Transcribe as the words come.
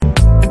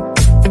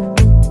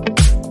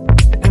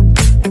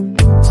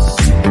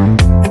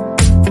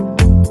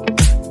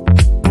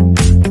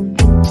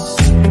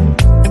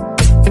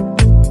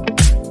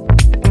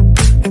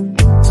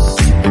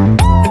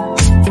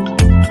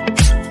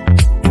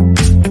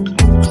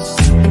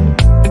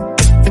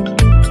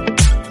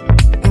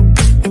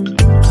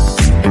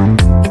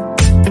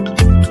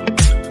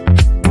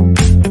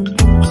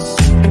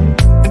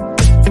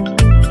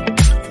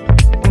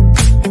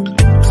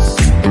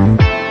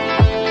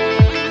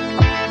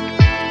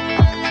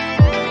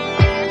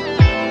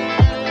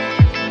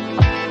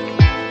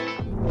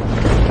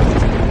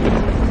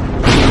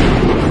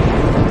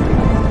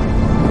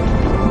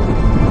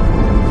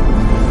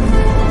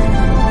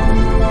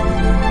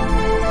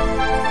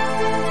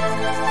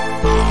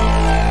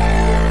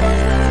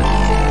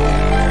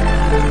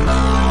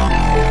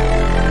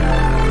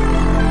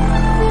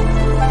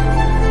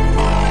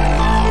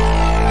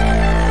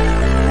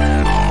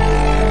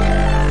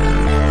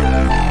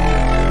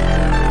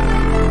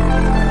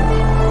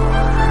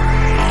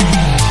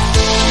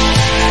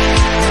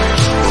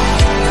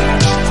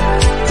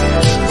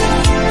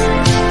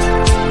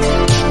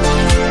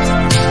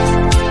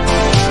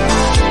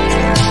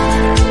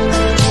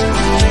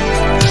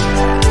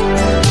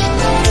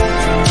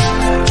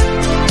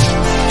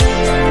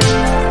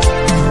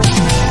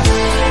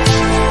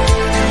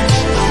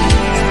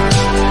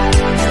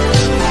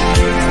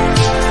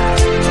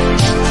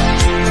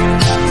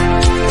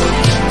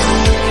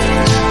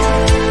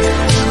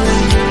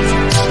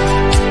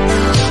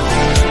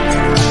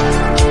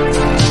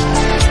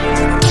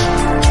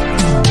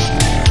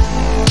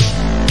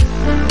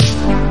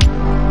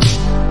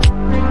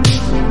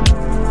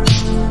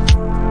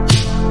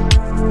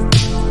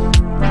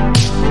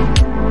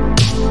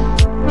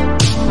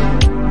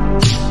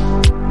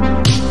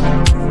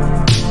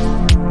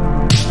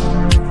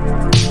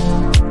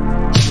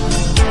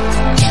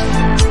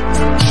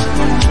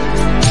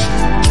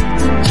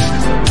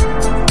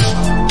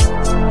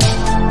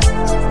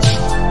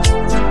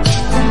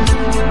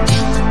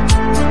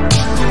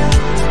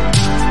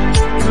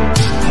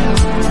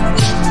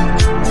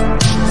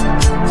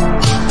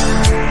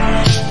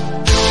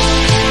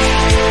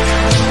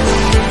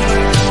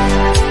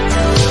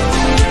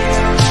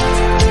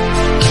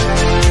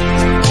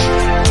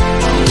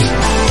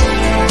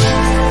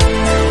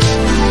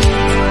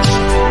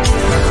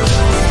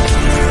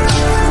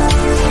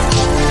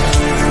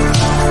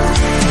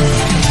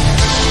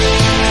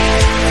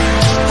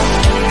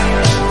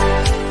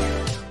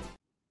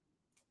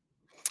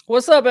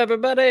What's up,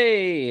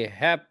 everybody?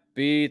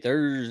 Happy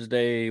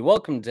Thursday.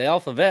 Welcome to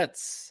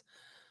AlphaVets.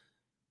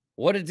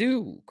 What it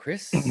do,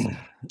 Chris?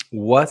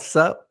 What's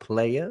up,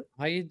 player?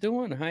 How you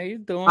doing?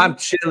 I'm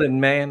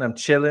chilling, man. I'm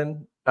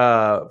chilling.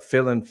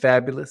 Feeling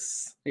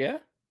fabulous. Yeah,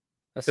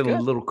 that's feeling good.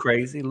 a little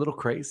crazy. Feeling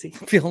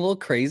a little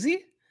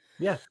crazy?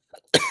 Yeah.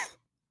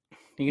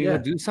 You gonna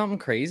go do something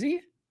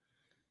crazy?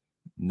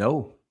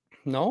 No.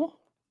 No?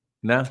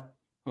 No.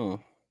 Oh,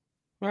 all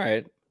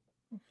right.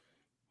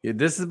 Yeah,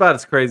 this is about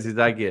as crazy as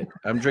I get.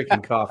 I'm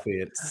drinking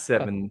coffee at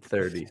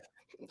 7:30.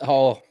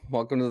 Oh,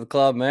 welcome to the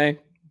club, man.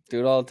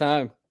 Do it all the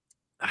time.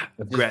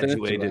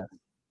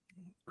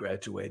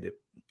 Graduated.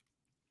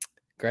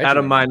 Out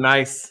of my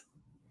nice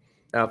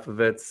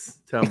AlphaVets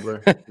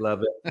tumbler.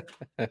 Love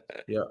it.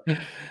 Yeah.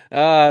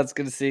 It's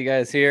good to see you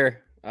guys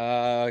here.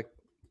 Gonna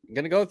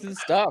go through the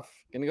stuff.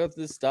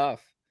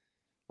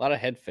 A lot of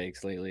head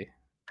fakes lately.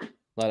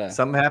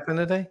 Something happened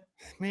today?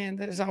 Man,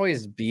 there's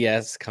always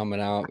BS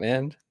coming out,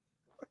 man.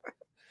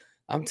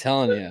 I'm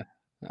telling you.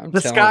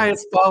 The sky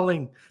is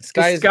falling. The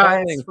sky is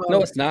falling.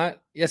 No, it's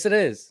not. Yes, it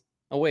is.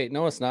 Oh, wait.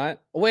 No, it's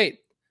not. Oh, wait.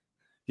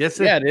 Yes,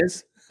 it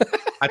is.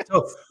 I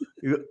told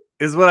you.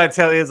 Is what I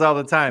tell you all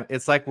the time.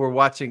 It's like we're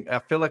watching. I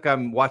feel like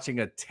I'm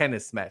watching a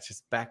tennis match.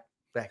 Just back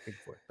and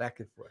forth.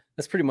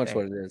 That's pretty much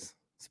what it is.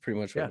 It's pretty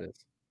much what it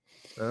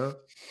is.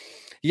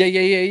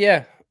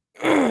 Yeah.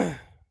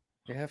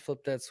 Yeah,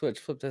 flip that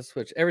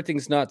switch.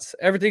 Everything's nuts,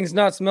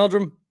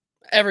 Meldrum.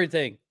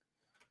 Everything.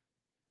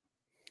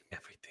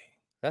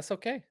 That's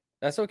okay.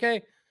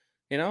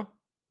 You know,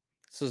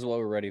 this is what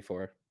we're ready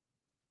for.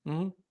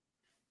 Mm-hmm.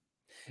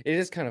 It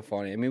is kind of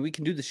funny. I mean, we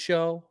can do the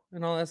show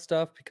and all that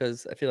stuff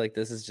because I feel like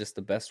this is just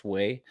the best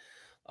way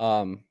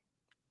to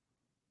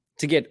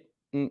get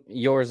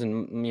yours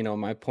and,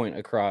 my point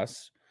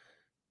across.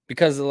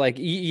 Because, like,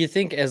 you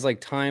think as,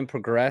 like, time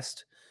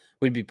progressed,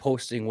 we'd be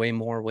posting way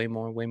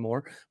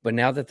more. But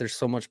now that there's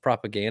so much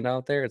propaganda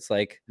out there, it's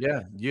like,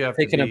 yeah, you have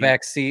taking a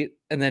back seat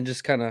and then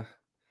just kind of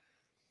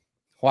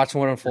watch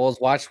what unfolds,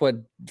 watch what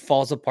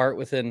falls apart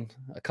within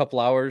a couple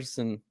hours.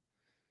 And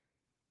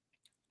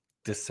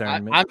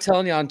discernment. I'm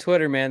telling you on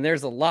Twitter, man,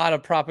 there's a lot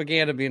of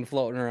propaganda being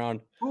floating around.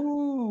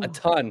 Ooh. A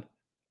ton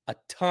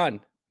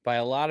by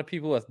a lot of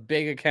people with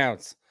big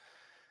accounts.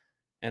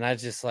 And I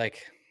just I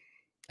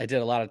did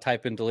a lot of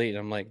type and delete.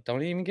 I'm like,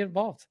 don't even get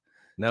involved.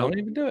 No, don't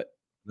even do it.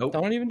 Nope.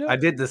 Don't even do it. I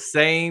did the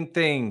same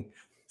thing.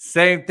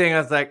 I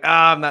was like,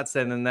 I'm not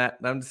sending that.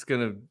 I'm just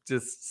going to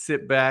just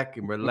sit back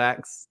and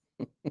relax,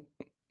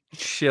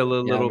 chill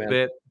a little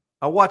bit.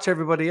 I'll watch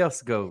everybody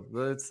else go.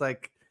 It's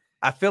like,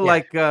 I feel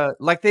like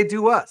they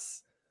do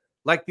us,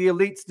 like the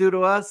elites do to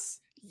us.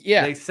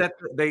 Yeah. They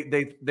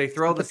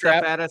throw the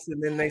stuff at us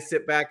and then they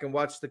sit back and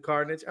watch the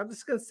carnage. I'm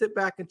just going to sit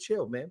back and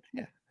chill, man.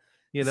 Yeah.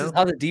 This is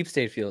how the deep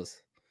state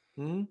feels.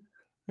 Mm-hmm.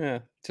 Yeah.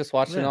 Just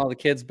watching all the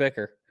kids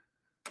bicker.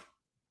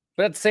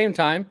 But at the same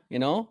time,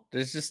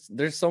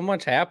 there's so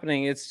much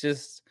happening. It's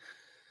just,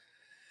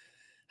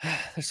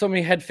 there's so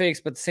many head fakes,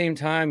 but at the same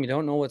time, you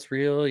don't know what's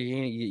real.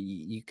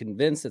 You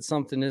convinced that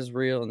something is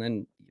real. And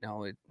then,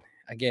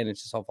 it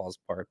just all falls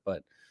apart.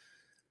 But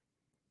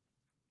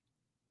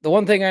the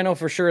one thing I know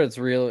for sure it's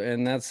real,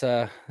 and that's,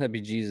 that'd be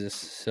Jesus.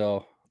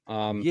 So,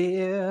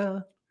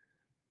 yeah.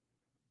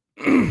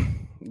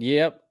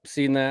 Yep.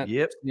 Seen that.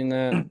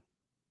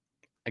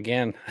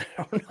 Again,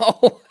 I don't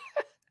know.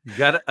 You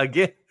got it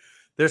again.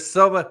 There's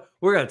so much.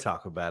 We're going to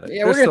talk about it.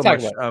 Yeah, There's so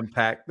much to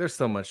unpack. There's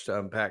so much to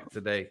unpack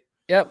today.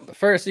 Yep.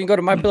 First, you can go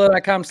to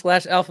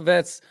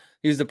mypillow.com/AlphaVets.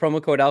 Use the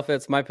promo code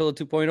AlphaVets. MyPillow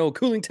 2.0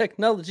 cooling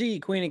technology.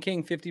 Queen and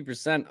King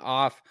 50%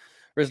 off.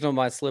 Original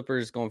My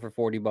Slippers going for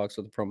 $40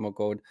 with the promo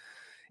code.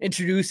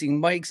 Introducing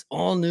Mike's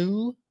all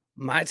new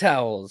My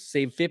Towels.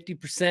 Save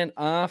 50%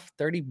 off.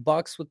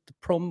 $30 with the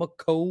promo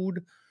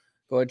code.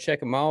 Go ahead and check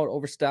them out.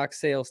 Overstock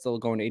sale still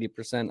going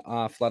 80%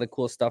 off. A lot of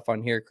cool stuff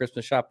on here.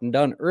 Christmas shopping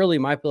done early.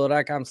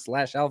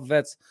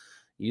 MyPillow.com/AlphaVets.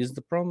 Use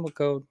the promo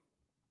code.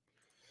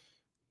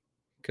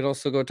 You could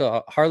also go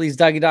to Harley's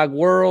Doggy Dog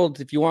World.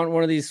 If you want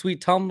one of these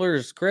sweet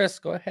tumblers, Chris,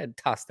 go ahead and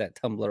toss that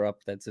tumbler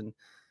up. That's in.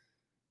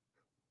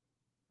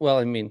 Well,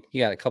 I mean,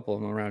 you got a couple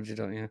of them around you,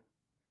 don't you?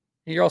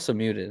 You're also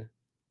muted.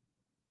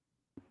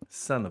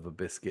 Son of a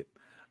biscuit.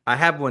 I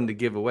have one to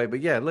give away,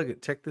 but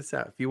check this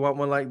out. If you want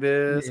one like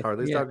this,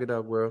 Harley's Doggy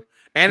Dog World.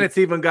 And it's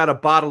even got a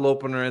bottle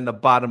opener in the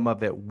bottom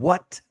of it.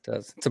 What? It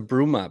does. It's a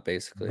brew mop,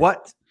 basically.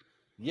 What?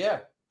 Yeah.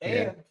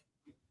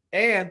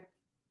 And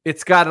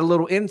it's got a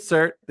little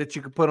insert that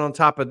you can put on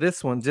top of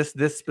this one, just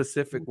this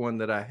specific one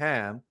that I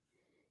have.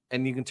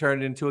 And you can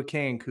turn it into a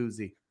can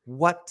koozie.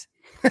 What?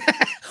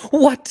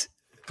 What?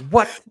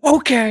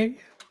 Okay.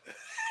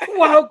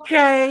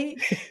 Okay.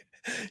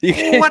 You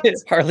can get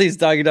Harley's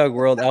Doggy Dog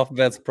World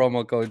AlphaVets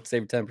promo code,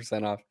 save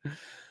 10% off.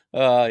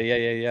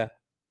 Yeah.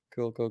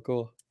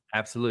 Cool.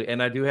 Absolutely.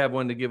 And I do have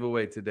one to give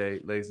away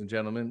today, ladies and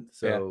gentlemen.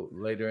 So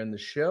later in the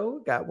show,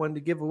 got one to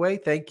give away.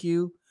 Thank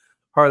you,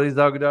 Harley's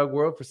Doggy Dog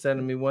World, for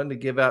sending me one to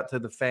give out to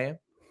the fam.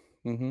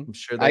 Mm-hmm. I'm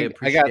sure they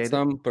appreciate it. I got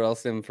some, but I'll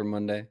save them for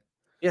Monday.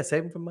 Yeah,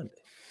 save them for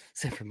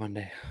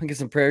Monday. I'll get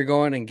some prayer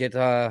going and get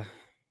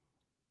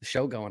the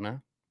show going, huh?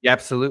 Yeah,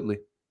 absolutely.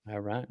 All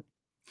right.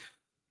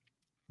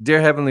 Dear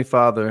Heavenly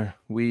Father,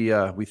 we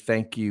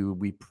thank you,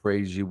 we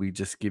praise you, we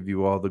just give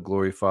you all the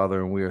glory,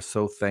 Father, and we are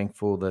so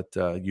thankful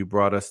that you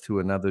brought us to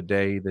another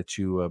day, that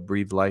you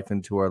breathed life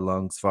into our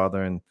lungs,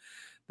 Father, and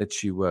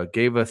that you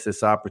gave us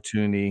this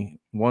opportunity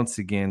once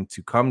again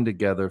to come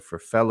together for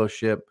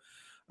fellowship,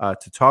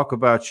 to talk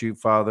about you,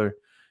 Father,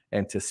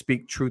 and to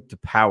speak truth to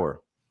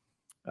power.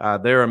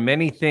 There are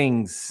many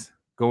things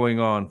going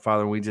on,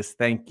 Father, and we just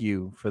thank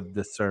you for the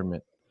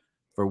discernment,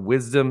 for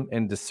wisdom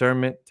and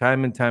discernment.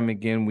 Time and time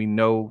again, we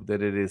know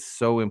that it is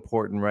so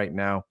important right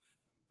now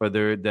for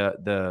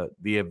the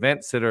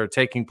events that are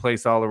taking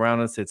place all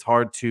around us. It's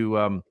hard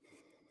to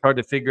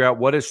figure out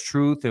what is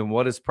truth and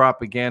what is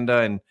propaganda,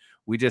 and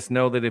we just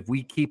know that if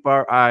we keep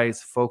our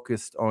eyes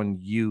focused on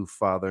you,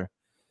 Father,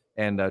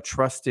 and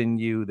trust in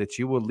you, that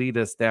you will lead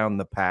us down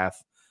the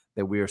path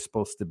that we are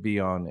supposed to be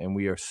on. And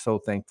we are so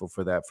thankful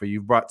for that. For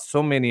you've brought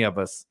so many of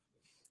us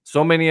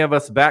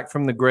back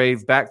from the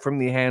grave, back from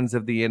the hands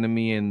of the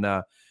enemy, and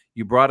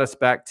you brought us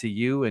back to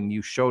you, and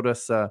you showed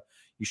us a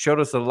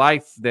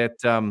life that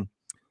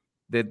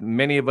that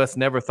many of us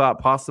never thought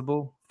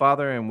possible,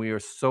 Father, and we are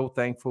so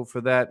thankful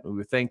for that.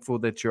 We're thankful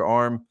that your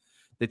arm,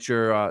 that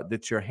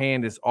your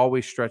hand is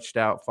always stretched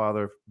out,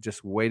 Father,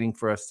 just waiting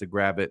for us to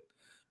grab it.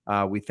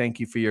 We thank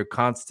you for your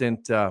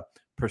constant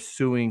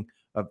pursuing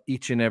of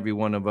each and every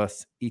one of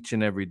us, each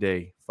and every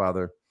day,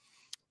 Father.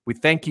 We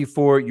thank you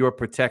for your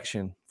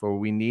protection, for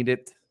we need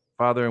it,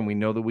 Father, and we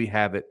know that we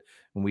have it,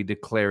 and we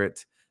declare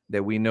it,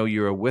 that we know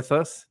you are with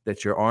us,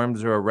 that your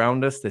arms are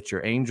around us, that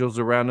your angels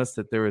are around us,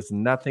 that there is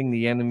nothing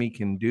the enemy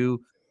can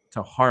do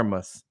to harm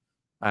us.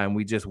 And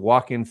we just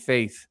walk in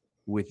faith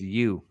with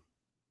you.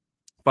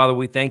 Father,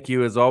 we thank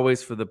you as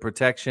always for the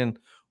protection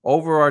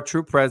over our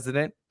true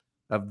president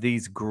of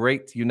these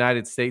great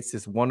United States,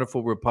 this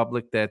wonderful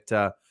republic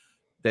that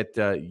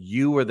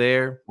you were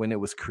there when it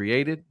was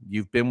created.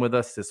 You've been with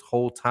us this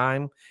whole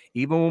time.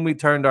 Even when we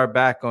turned our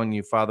back on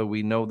you, Father,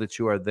 we know that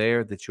you are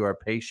there, that you are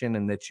patient,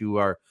 and that you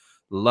are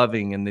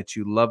loving, and that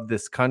you love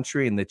this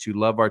country, and that you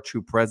love our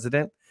true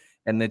president,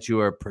 and that you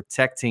are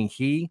protecting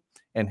he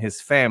and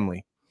his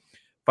family.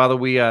 Father,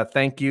 we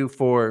thank you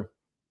for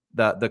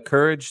the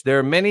courage. There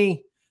are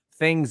many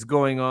things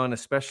going on,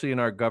 especially in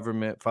our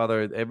government,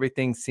 Father.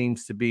 Everything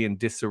seems to be in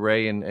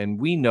disarray, and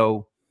we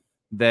know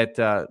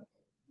that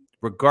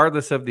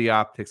regardless of the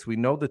optics, we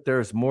know that there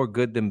is more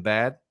good than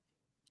bad.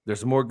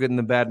 There's more good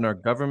than bad in our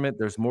government.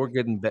 There's more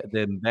good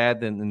than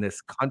bad in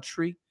this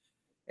country.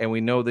 And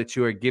we know that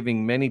you are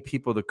giving many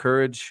people the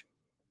courage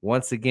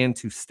once again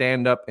to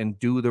stand up and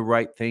do the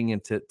right thing,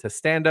 and to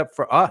stand up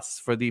for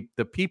us, for the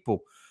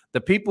people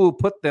who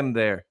put them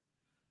there.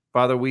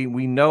 Father, we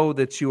know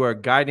that you are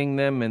guiding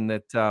them, and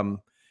that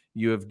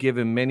you have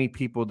given many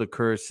people the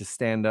courage to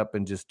stand up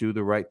and just do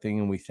the right thing.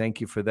 And we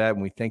thank you for that.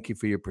 And we thank you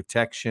for your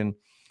protection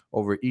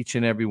over each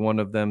and every one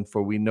of them.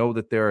 For we know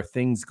that there are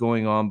things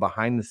going on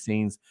behind the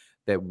scenes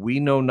that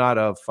we know not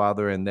of,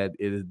 Father, and that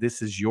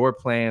this is your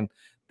plan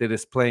that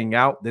is playing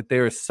out, that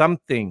there is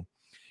something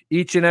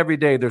each and every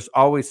day. There's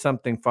always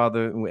something,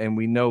 Father, and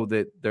we know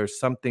that there's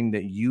something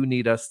that you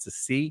need us to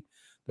see.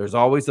 There's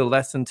always a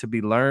lesson to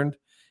be learned.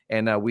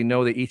 And we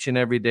know that each and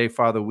every day,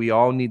 Father, we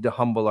all need to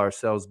humble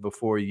ourselves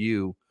before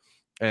you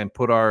and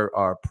put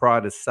our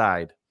pride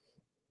aside.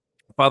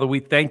 Father, we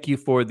thank you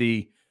for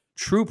the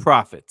true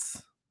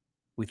prophets.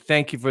 We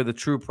thank you for the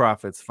true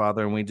prophets,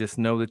 Father, and we just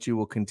know that you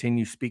will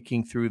continue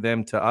speaking through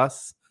them to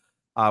us.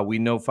 We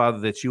know, Father,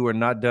 that you are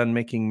not done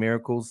making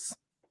miracles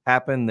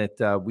happen,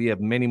 that we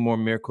have many more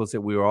miracles that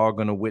we are all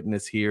going to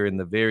witness here in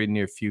the very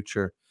near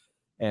future.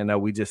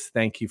 And we just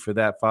thank you for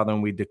that, Father,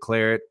 and we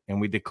declare it, and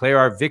we declare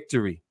our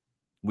victory.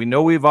 We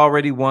know we've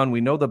already won. We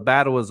know the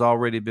battle has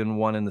already been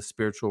won in the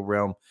spiritual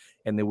realm,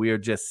 and that we are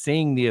just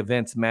seeing the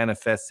events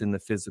manifest in the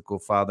physical,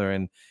 Father.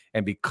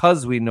 And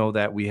because we know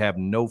that, we have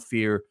no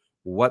fear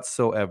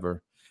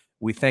whatsoever.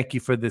 We thank you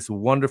for this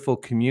wonderful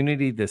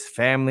community, this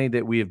family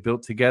that we have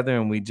built together,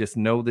 and we just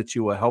know that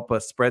you will help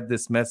us spread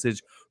this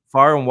message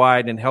far and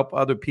wide and help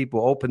other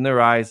people open their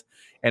eyes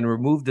and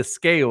remove the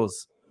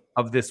scales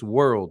of this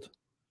world.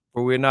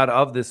 For we're not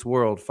of this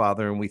world,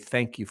 Father, and we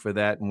thank you for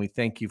that, and we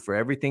thank you for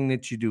everything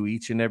that you do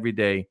each and every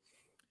day,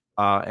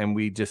 and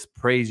we just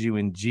praise you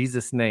in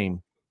Jesus'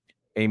 name.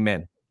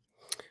 Amen.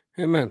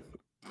 Amen.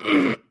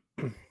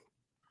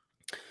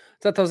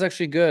 Thought that was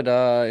actually good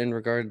in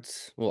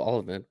regards, well, all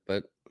of it,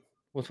 but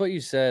with what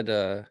you said,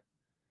 the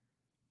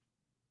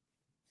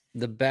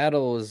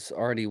battle is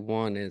already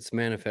won and it's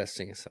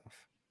manifesting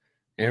itself.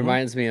 It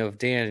reminds me of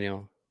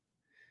Daniel,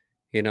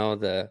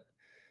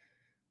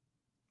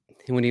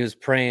 when he was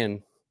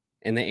praying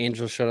and the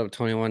angel showed up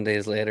 21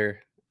 days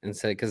later and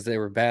said, because they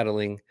were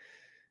battling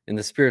in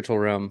the spiritual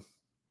realm.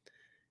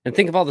 And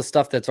think of all the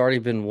stuff that's already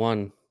been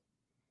won.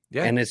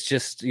 Yeah. And it's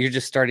just, you're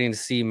just starting to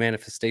see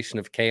manifestation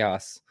of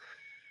chaos.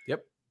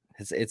 Yep.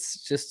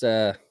 It's just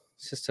a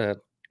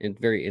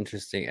very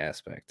interesting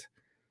aspect.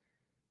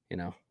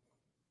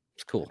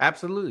 It's cool.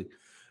 Absolutely.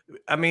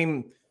 I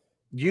mean,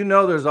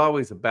 there's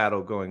always a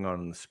battle going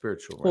on in the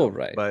spiritual realm. Oh,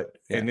 right. But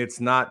and it's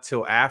not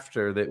till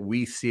after that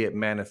we see it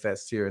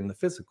manifest here in the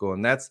physical.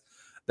 And that's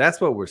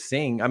what we're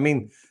seeing. I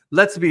mean,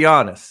 let's be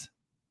honest.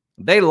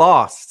 They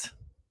lost.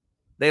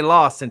 They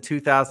lost in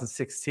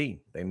 2016.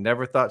 They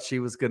never thought she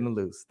was going to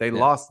lose. They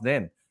lost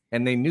then.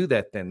 And they knew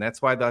that then.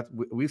 That's why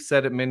we've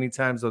said it many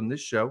times on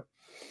this show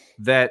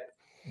that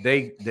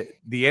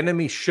the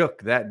enemy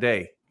shook that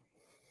day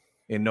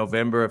in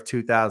November of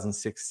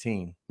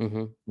 2016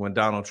 when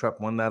Donald Trump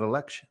won that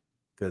election,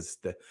 because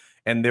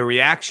the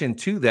reaction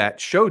to that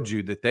showed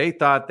you that they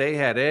thought they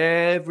had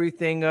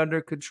everything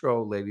under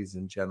control, ladies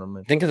and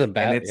gentlemen. Think of the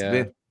battle.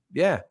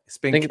 It's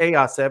been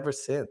chaos ever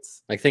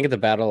since. Like, think of the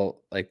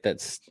battle. Like,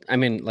 that's, I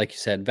mean, like you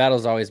said,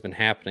 battle's always been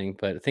happening,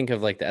 but think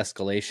of like the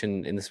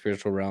escalation in the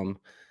spiritual realm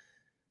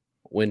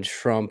when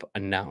Trump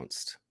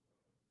announced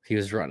he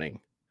was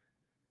running.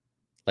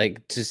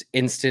 Like, just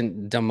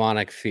instant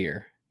demonic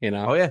fear, you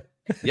know? Oh, yeah.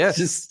 Yes.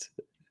 Just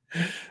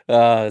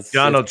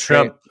Donald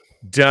Trump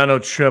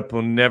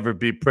will never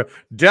be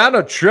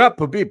Donald Trump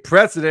will be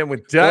president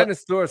when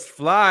dinosaurs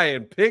fly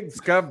and pigs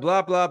come,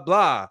 blah blah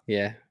blah.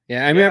 Yeah.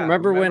 I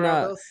remember when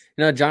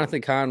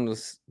Jonathan Kahn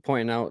was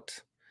pointing out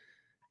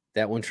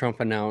that when Trump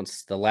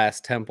announced the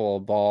last temple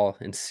ball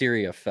in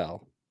Syria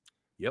fell.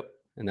 Yep.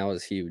 And that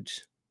was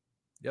huge.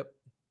 Yep.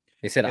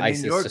 They said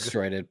ISIS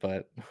destroyed it,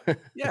 but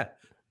yeah.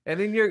 And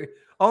then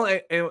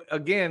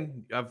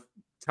again, I've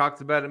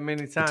talked about it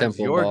many times.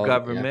 Your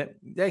government,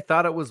 they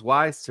thought it was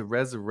wise to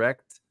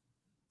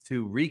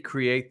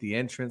recreate the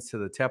entrance to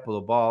the Temple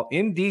of Baal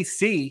in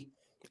D.C.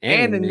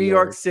 and in New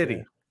York City.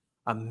 Yeah.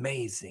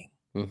 Amazing.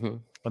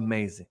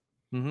 Amazing.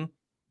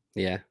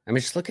 Yeah. I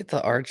mean, just look at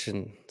the arch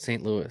in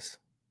St. Louis.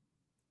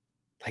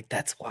 Like,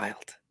 that's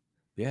wild.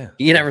 Yeah.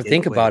 You never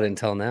think about it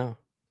until now.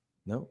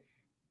 Nope.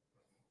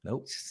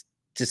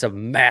 Just a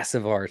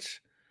massive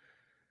arch.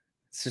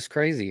 It's just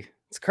crazy.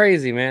 It's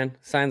crazy, man.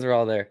 Signs are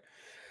all there.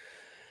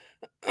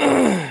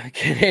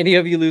 Can any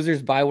of you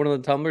losers buy one of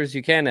the tumblers?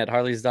 You can at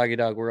Harley's Doggy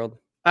Dog World.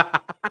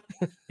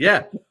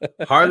 Yeah,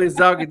 Harley's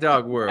Doggy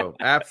Dog World.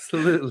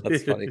 Absolutely.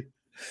 That's funny.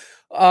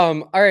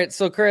 All right,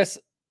 so Chris,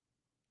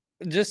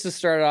 just to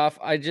start off,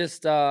 I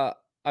just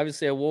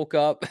obviously I woke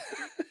up.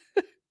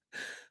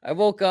 I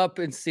woke up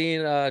and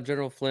seen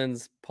General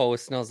Flynn's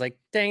post, and I was like,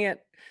 dang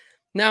it.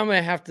 Now I'm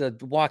gonna have to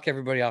walk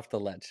everybody off the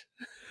ledge.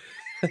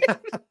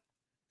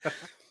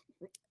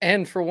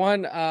 And for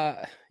one, me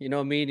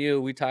and you,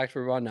 we talked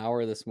for about an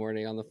hour this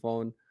morning on the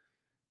phone.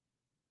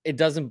 It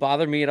doesn't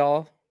bother me at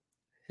all,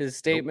 his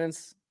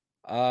statements.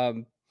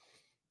 Nope.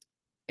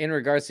 In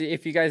regards to,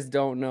 if you guys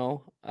don't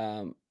know,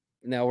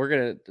 now we're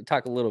going to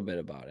talk a little bit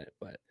about it,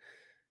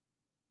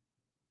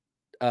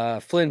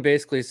 but Flynn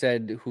basically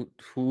said,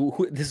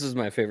 who this is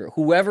my favorite,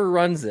 whoever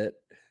runs it,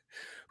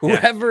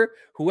 whoever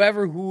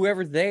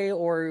they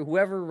or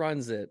whoever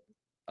runs it,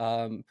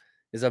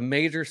 is a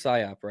major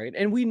psyop, right?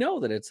 And we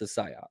know that it's a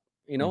psyop.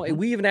 You know, and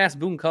we even asked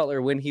Boone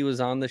Cutler when he was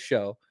on the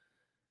show,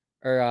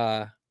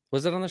 or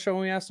was it on the show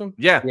when we asked him?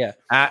 Yeah.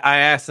 I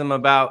asked him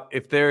about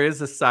if there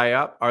is a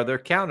psyop, are there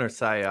counter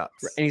psyops?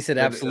 And he said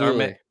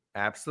absolutely,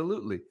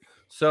 absolutely.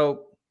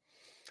 So,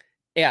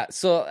 yeah.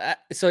 So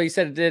he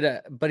said it did,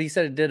 but he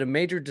said it did a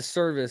major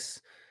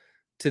disservice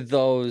to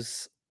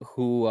those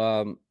who,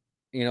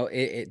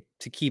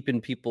 to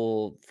keeping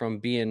people from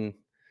being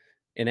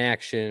in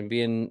action,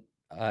 being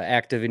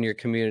active in your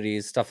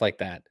communities, stuff like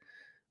that.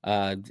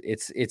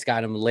 It's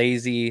got him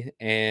lazy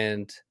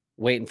and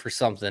waiting for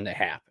something to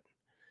happen.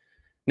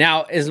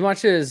 Now, as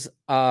much as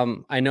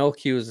I know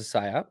Q is a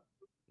psyop,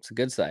 it's a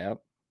good psyop.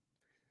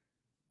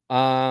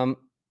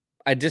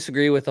 I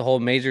disagree with the whole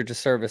major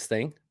disservice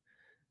thing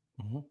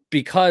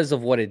because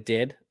of what it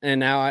did. And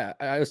now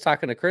I was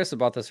talking to Chris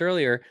about this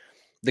earlier.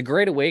 The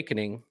Great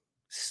Awakening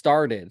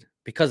started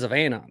because of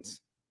Anons.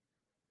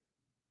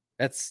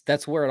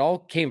 That's where it all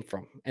came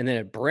from. And then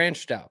it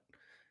branched out.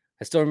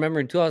 I still remember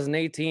in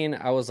 2018,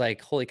 I was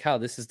like, holy cow,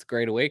 this is the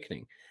Great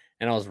Awakening.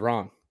 And I was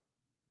wrong.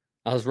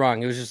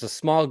 It was just a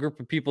small group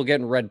of people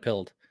getting red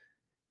pilled,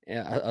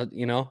 and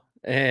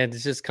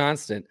it's just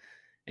constant.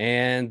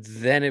 And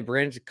then it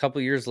branched a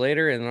couple years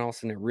later, and then all of a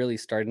sudden it really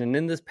started. And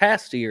in this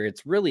past year,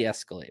 it's really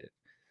escalated.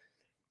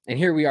 And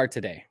here we are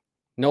today.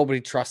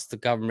 Nobody trusts the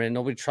government.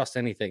 Nobody trusts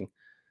anything.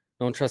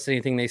 No one trusts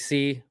anything they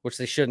see, which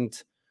they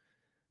shouldn't.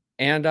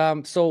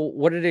 And so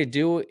what did it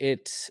do?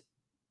 It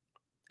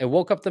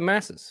woke up the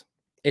masses.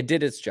 It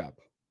did its job.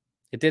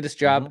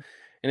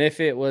 And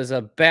if it was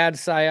a bad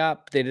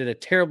psyop, they did a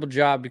terrible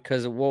job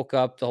because it woke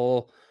up the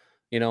whole,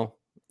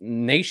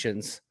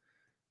 nations.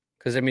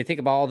 Because, I mean, think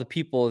about all the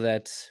people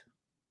that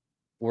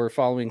were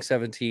following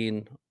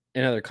 17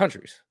 in other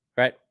countries,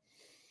 right?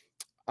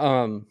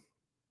 So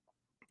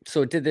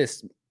it did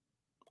this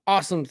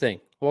awesome thing.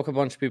 Woke a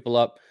bunch of people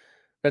up.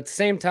 But at the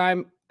same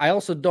time, I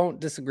also don't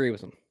disagree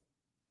with them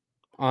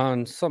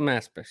on some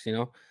aspects,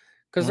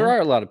 because there are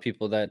a lot of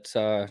people that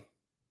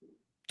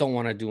don't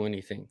want to do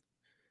anything.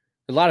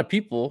 A lot of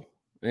people,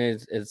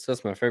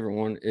 that's my favorite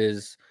one,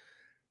 is,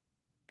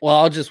 well,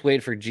 I'll just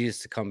wait for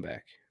Jesus to come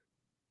back.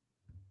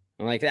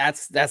 I'm like,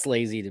 that's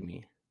lazy to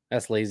me.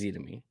 That's lazy to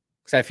me.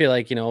 Because I feel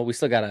like, we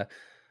still got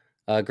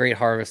a great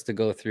harvest to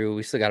go through.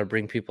 We still got to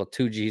bring people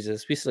to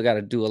Jesus. We still got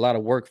to do a lot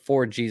of work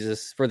for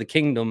Jesus, for the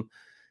kingdom,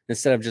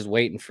 instead of just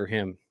waiting for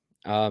him.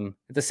 At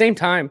the same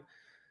time,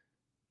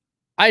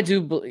 I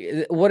do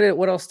believe, what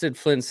else did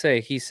Flynn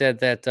say? He said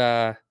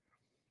that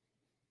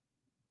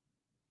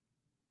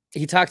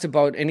he talked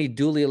about any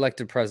duly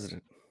elected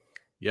president.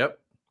 Yep.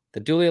 The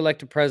duly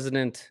elected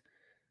president,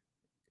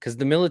 because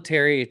the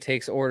military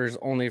takes orders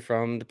only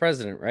from the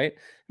president, right?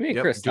 I mean,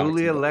 Yep. Chris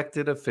Duly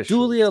elected officials.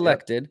 Duly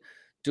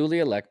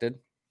elected.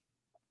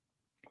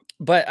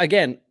 But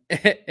again,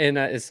 and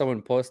as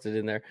someone posted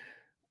in there,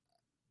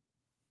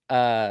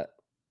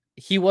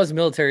 he was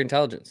military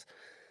intelligence,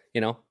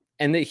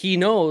 and that he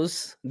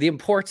knows the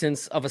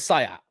importance of a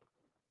psyop.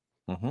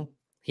 Mm-hmm.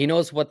 He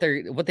knows what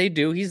they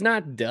do. He's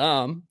not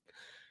dumb,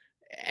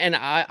 and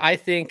I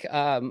think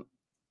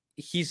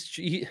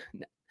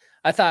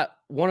I thought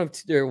one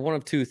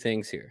of two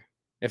things here,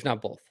 if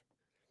not both.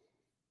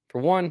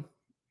 For one,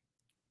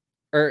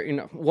 or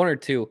one or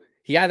two,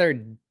 he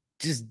either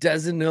just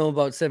doesn't know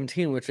about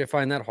 17, which I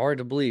find that hard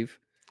to believe.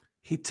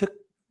 He took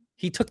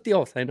the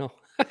oath. I know.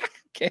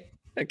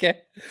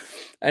 Okay.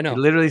 I know. He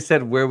literally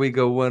said, "Where we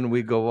go one,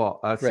 we go all."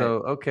 Right.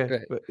 So okay,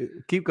 Right. But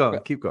keep going.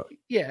 Right. Keep going.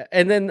 Yeah,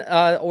 and then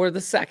or the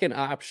second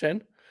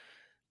option,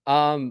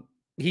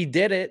 he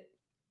did it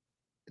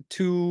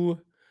to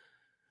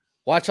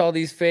watch all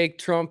these fake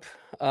Trump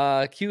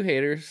Q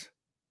haters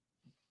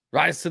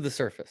rise to the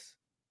surface,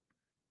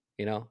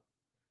 and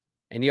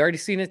you already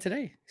seen it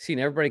today. Seen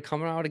everybody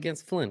coming out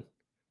against Flynn,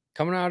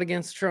 coming out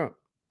against Trump.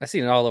 I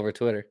seen it all over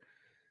Twitter,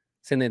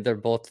 saying that they're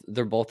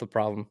both a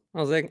problem. I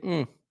was like,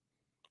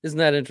 isn't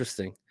that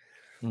interesting?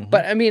 Mm-hmm.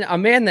 But I mean, a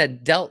man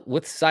that dealt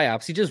with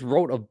psyops, he just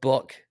wrote a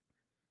book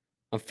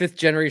on 5th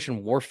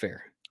generation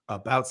warfare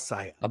about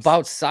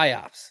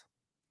psyops.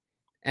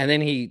 And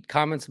then he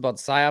comments about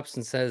psyops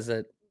and says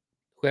that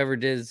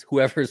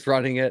whoever's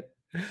running it,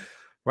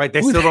 right?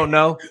 They still don't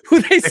know.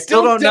 They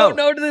still don't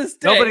know to this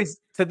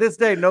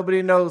day.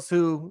 Nobody knows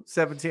who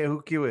 17,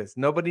 who Q is.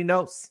 Nobody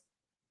knows.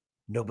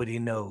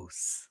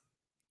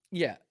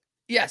 Yeah.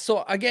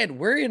 So again,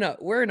 we're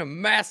in a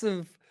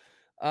massive.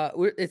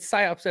 It's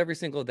psyops every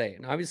single day,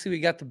 and obviously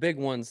we got the big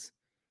ones.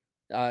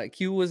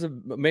 Q was a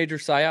major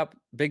psyop,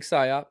 big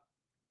psyop.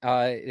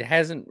 It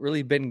hasn't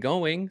really been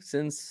going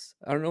since,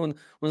 I don't know, when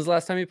was the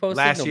last time he posted?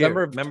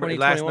 November of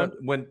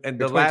 2021.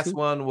 The last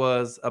one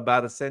was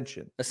about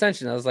Ascension.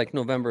 That was like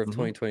November of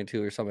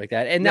 2022 or something like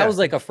that. And that was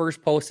like a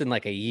first post in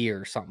like a year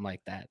or something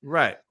like that.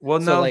 Right. Well,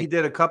 no, he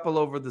did a couple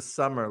over the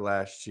summer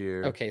last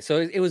year. Okay, so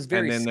it was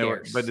very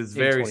scarce. But it's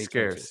very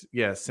scarce.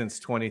 Yeah, since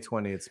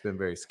 2020, it's been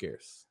very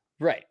scarce.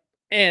 Right.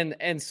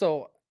 And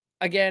so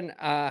again,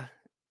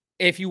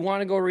 if you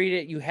want to go read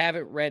it, you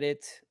haven't read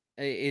it.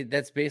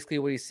 That's basically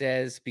what he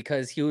says,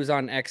 because he was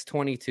on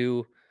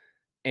X22,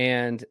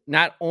 and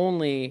not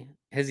only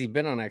has he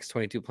been on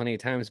X22 plenty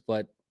of times,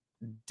 but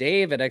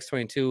Dave at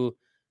X22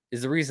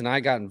 is the reason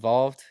I got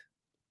involved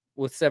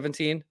with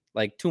 17,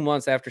 like 2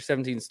 months after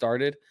 17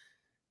 started,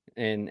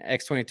 and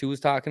X22 was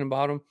talking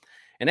about him.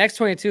 And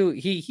X22,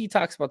 he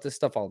talks about this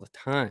stuff all the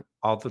time.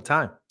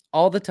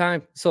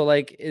 So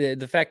like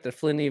the fact that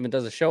Flynn even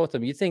does a show with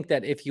him, you think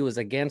that if he was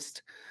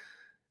against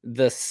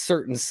the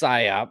certain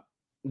psyop,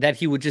 that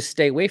he would just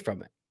stay away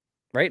from it,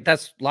 right?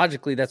 That's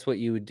what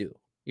you would do.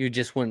 You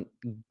just wouldn't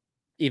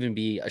even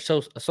be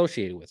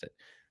associated with it.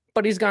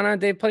 But he's gone on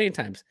Dave plenty of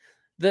times.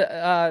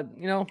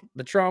 The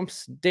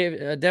Trumps,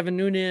 Devin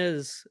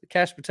Nunes,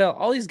 Kash Patel,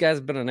 all these guys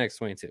have been on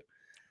X22.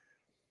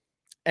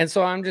 And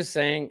so I'm just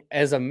saying,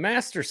 as a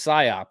master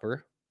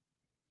psyopper,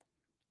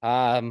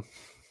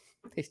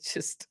 it's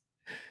just,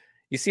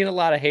 you've seen a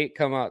lot of hate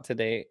come out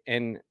today,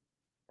 and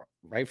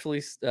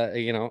rightfully,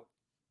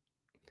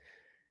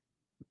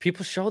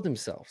 people show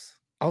themselves.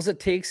 All it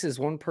takes is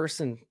one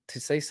person to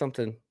say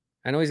something.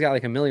 I know he's got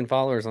like 1 million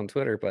followers on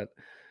Twitter, but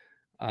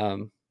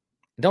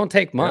don't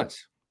take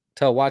much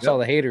to watch all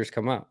the haters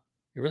come out.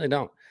 You really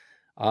don't.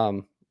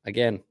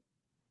 Again,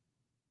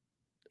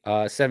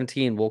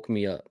 17 woke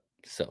me up.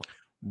 So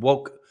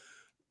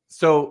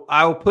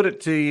I'll put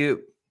it to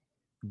you.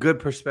 Good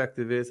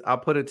perspective is, I'll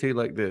put it to you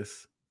like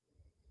this.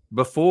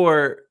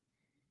 Before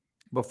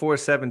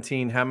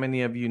 17, how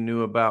many of you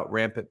knew about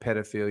rampant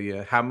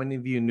pedophilia? How many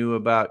of you knew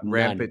about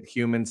rampant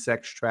human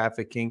sex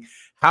trafficking?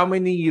 How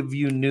many of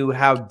you knew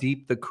how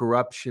deep the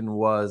corruption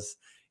was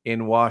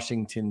in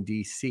Washington,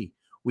 D.C.?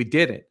 We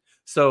didn't.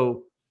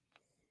 So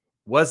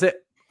was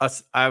it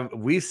us?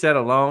 We said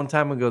a long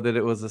time ago that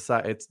it was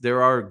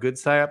there are good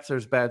psyops,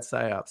 there's bad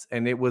psyops,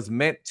 and it was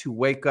meant to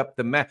wake up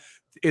the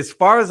As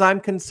far as I'm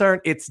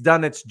concerned, it's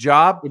done its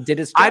job. It did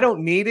its job. I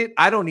don't need it.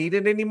 I don't need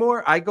it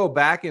anymore. I go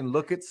back and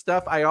look at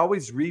stuff. I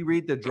always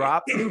reread the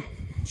drops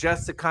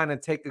just to kind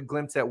of take a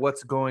glimpse at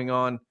what's going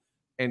on.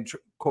 And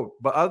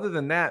but other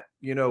than that,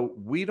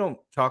 we don't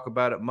talk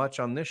about it much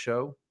on this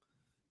show.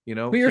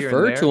 We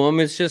refer to them.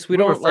 It's just we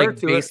don't like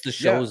base the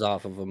shows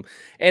off of them.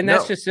 And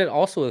that's just it.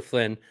 Also with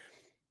Flynn,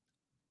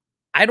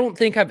 I don't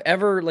think I've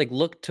ever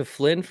looked to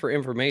Flynn for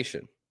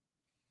information.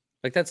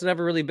 Like, that's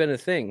never really been a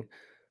thing.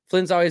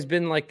 Flynn's always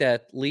been like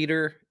that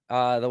leader,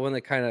 the one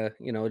that kind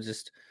of,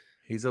 just...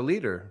 He's a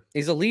leader.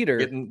 He's a leader.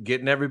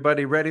 Getting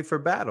everybody ready for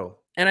battle.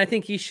 And I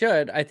think he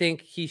should. I think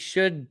he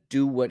should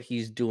do what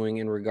he's doing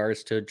in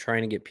regards to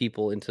trying to get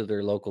people into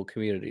their local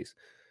communities.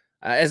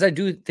 As I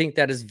do think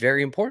that is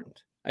very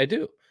important. I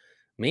do.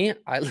 Me,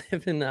 I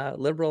live in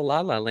liberal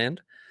La La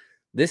Land.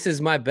 This is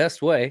my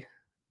best way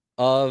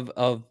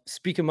of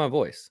speaking my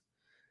voice.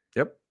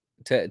 Yep.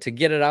 To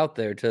get it out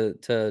there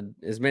to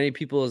as many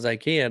people as I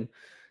can,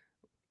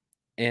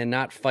 and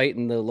not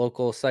fighting the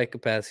local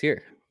psychopaths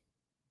here,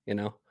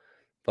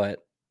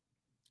 But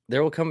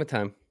there will come a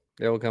time.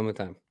 There will come a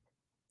time.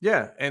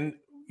 Yeah, and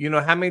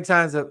how many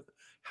times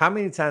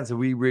have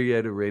we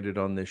reiterated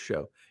on this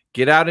show?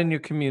 Get out in your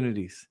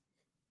communities.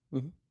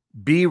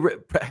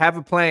 Have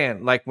a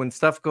plan. Like, when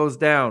stuff goes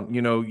down,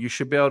 you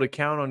should be able to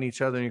count on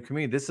each other in your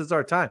community. This is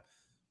our time.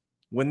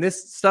 When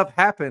this stuff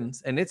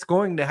happens, and it's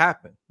going to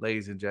happen,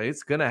 ladies and gentlemen,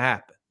 it's going to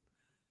happen.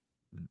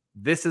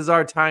 This is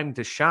our time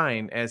to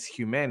shine as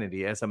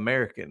humanity, as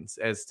Americans,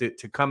 as to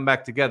come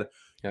back together.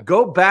 Yeah.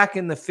 Go back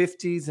in the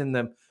 50s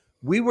and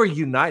we were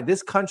united.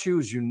 This country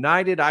was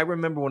united. I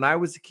remember when I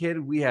was a kid,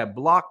 we had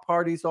block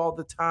parties all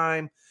the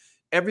time.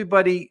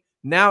 Everybody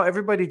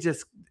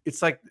just,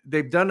 it's like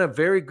they've done a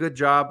very good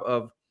job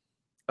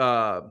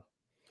of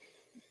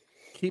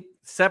keep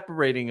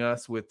separating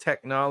us with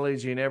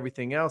technology and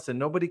everything else, and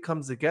nobody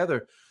comes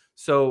together.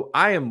 So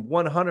I am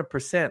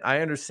 100%. I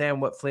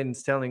understand what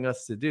Flynn's telling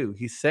us to do.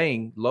 He's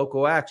saying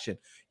local action.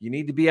 You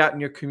need to be out in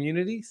your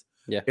communities.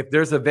 Yeah. If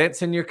there's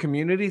events in your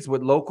communities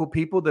with local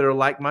people that are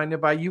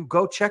like-minded by you,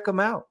 go check them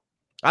out.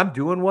 I'm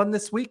doing one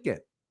this weekend.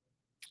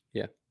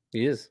 Yeah,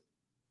 he is.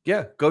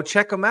 Yeah, go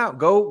check them out.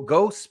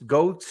 Go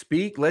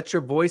speak. Let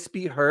your voice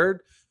be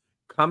heard.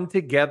 Come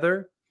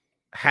together.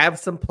 Have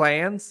some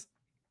plans.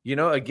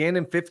 Again,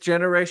 in 5th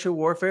generation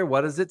warfare,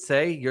 what does it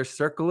say? Your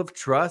circle of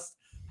trust.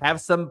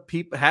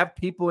 Have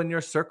people in your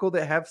circle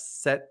that have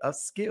set of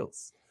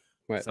skills.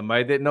 Right.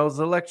 Somebody that knows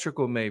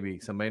electrical, maybe.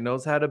 Somebody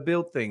knows how to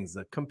build things,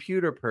 a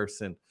computer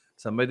person,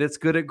 somebody that's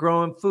good at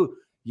growing food.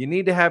 You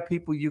need to have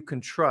people you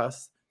can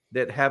trust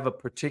that have a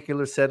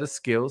particular set of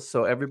skills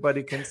so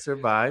everybody can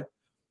survive.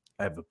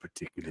 I have a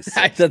particular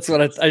set. That's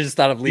what I just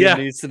thought of Liam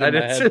Neeson in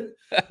my head.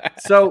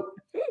 So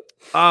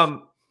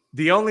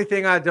the only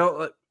thing I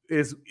don't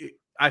is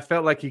I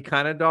felt like he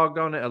kind of dogged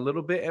on it a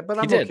little bit, but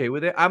I'm okay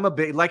with it. I'm a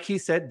big, like he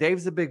said,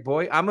 Dave's a big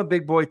boy. I'm a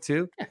big boy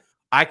too. Yeah.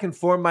 I can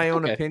form my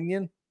own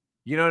opinion.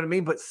 You know what I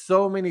mean? But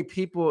so many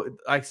people,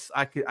 I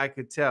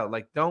could tell,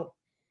 like, don't.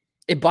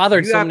 It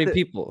bothered so many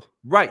people.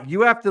 Right.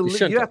 You have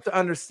to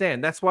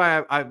understand. That's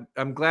why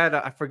I'm glad.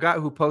 I forgot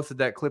who posted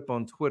that clip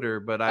on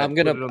Twitter, but I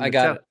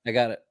got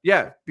it.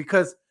 Yeah,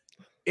 because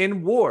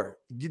in war,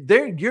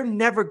 you're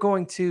never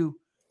going to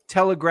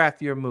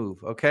telegraph your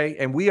move. Okay.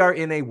 And we are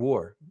in a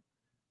war.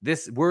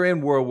 We're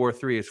in World War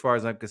III, as far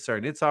as I'm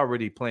concerned. It's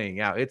already playing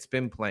out. It's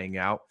been playing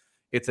out.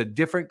 It's a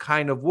different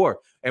kind of war.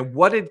 And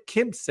what did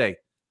Kim say?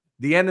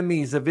 The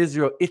enemies of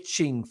Israel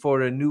itching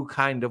for a new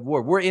kind of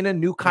war. We're in a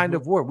new kind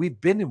of war. We've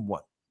been in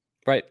one.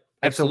 Right.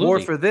 It's a war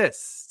for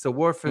this. It's a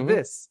war for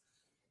this.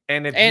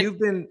 And you've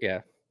been...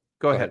 Yeah.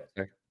 Go ahead.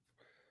 Sorry.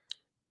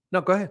 No,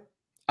 go ahead.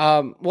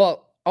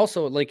 Well,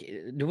 also, like,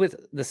 with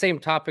the same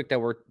topic that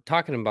we're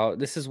talking about,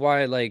 this is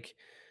why, like,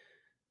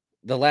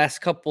 the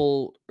last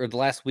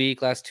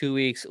week, last 2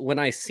 weeks, when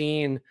I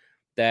seen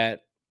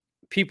that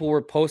people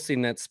were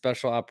posting that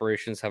special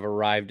operations have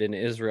arrived in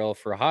Israel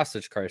for a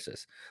hostage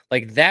crisis,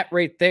 like, that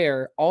right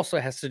there also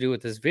has to do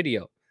with this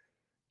video.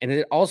 And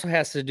it also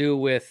has to do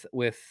with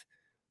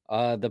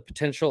the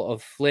potential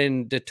of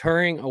Flynn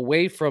deterring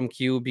away from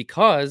Q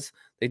because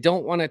they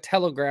don't want to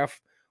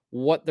telegraph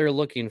what they're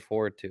looking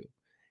forward to.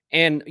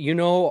 And,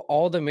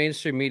 all the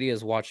mainstream media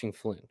is watching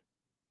Flynn.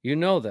 You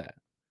know that.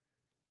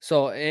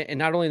 So, and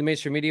not only the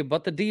mainstream media,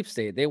 but the deep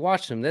state, they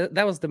watched him.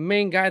 That was the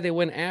main guy they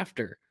went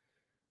after,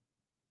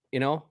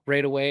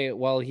 right away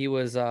while he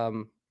was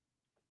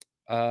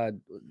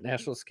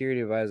national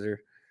security advisor.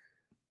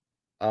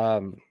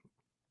 But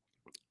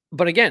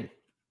again,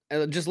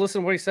 just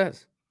listen to what he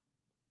says.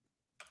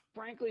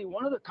 Frankly,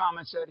 one of the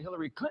comments that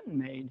Hillary Clinton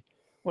made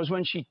was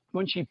when she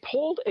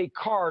pulled a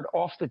card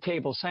off the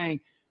table saying,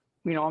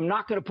 I'm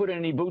not going to put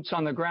any boots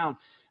on the ground.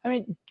 I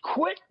mean,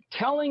 quit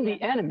telling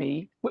the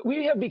enemy.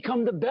 We have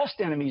become the best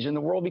enemies in the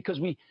world because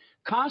we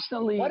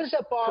constantly. Why does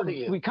that bother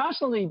you? We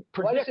constantly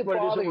predict what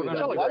it is that we're going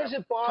to do. Why does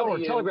it bother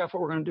you? Telegraph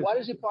what we're going to do. Why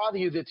does it bother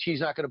you that she's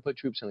not going to put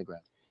troops on the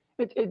ground?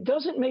 It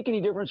doesn't make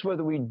any difference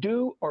whether we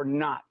do or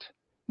not.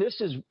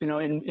 This is,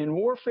 in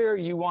warfare,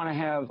 you want to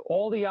have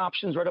all the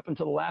options right up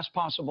until the last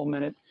possible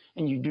minute,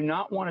 and you do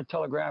not want to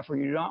telegraph, or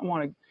you do not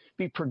want to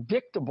be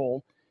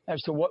predictable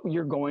as to what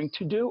you're going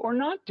to do or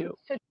not do.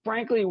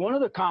 Frankly, one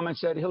of the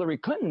comments that Hillary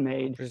Clinton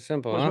made. Pretty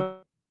simple, huh?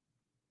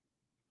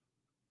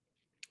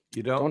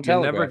 You're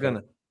never going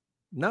to.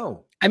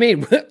 No. I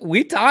mean,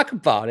 we talk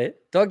about it.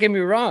 Don't get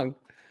me wrong.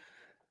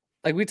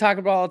 Like, we talk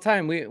about all the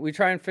time. We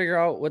try and figure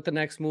out what the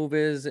next move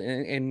is.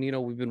 And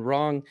we've been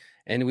wrong.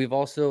 And we've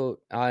also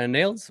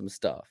nailed some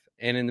stuff.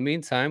 And in the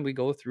meantime, we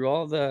go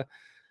through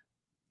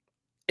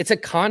it's a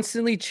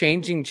constantly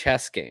changing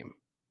chess game.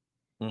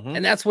 Mhm.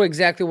 And that's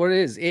exactly what it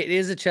is. It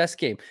is a chess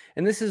game.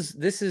 And this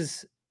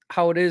is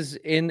how it is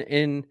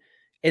in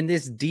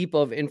this deep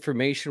of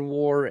information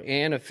war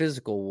and a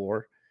physical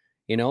war.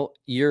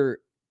 You're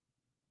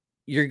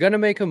going to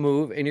make a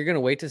move and you're going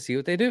to wait to see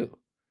what they do.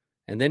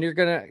 And then you're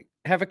going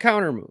to have a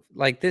counter move.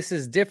 Like, this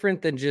is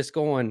different than just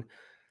going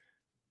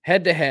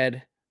head to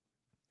head.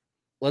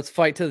 Let's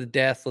fight to the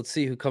death. Let's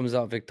see who comes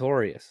out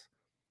victorious.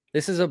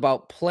 This is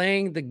about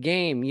playing the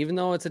game. Even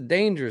though it's a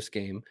dangerous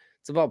game,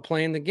 it's about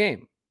playing the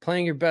game,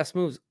 playing your best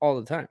moves all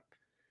the time.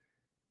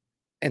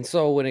 And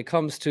so when it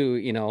comes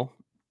to,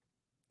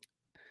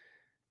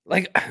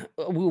 like,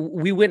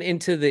 we went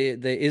into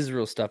the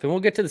Israel stuff, and we'll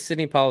get to the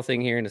Sydney Powell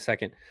thing here in a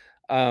second.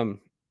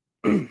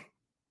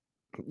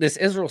 This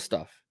Israel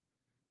stuff.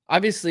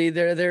 Obviously,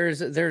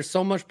 there's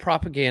so much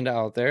propaganda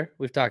out there.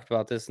 We've talked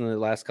about this in the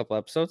last couple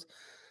episodes.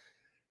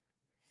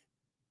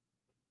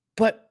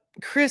 But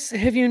Chris,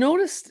 have you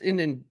noticed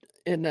an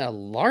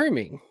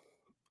alarming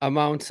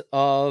amount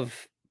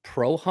of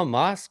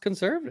pro-Hamas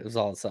conservatives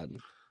all of a sudden?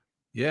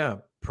 Yeah,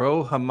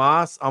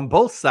 pro-Hamas on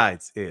both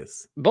sides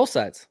is. Both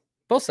sides.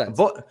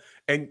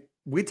 And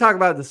we talked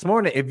about it this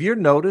morning. If you're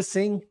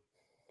noticing,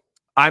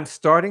 I'm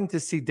starting to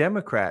see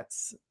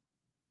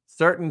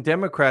certain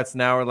Democrats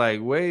now are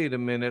like, wait a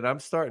minute, I'm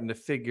starting to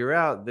figure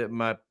out that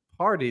my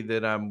party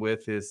that I'm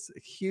with is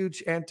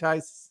huge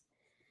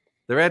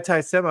they're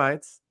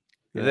anti-Semites.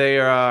 Yeah. They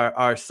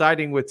are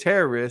siding with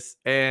terrorists.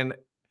 And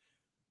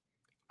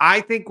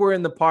I think we're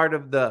in the part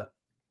of the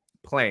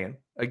plan.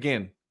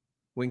 Again,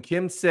 when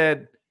Kim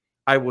said,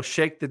 I will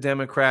shake the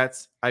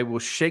Democrats, I will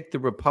shake the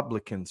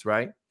Republicans,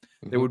 right?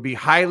 Mm-hmm. There would be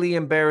highly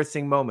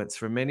embarrassing moments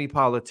for many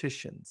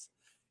politicians.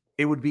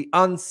 It would be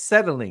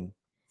unsettling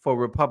for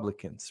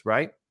Republicans,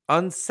 right?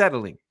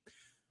 Unsettling.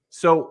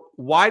 So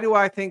why do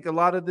I think a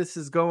lot of this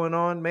is going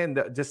on, man?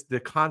 Just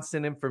the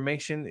constant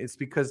information is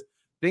because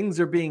things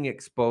are being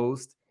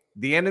exposed.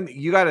 The enemy,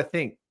 you got to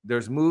think,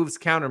 there's moves,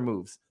 counter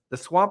moves. The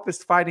swamp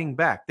is fighting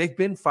back. They've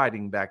been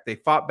fighting back. They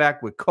fought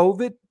back with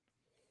COVID.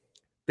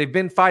 They've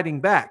been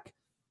fighting back.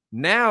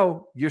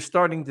 Now you're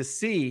starting to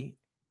see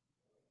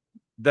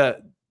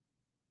the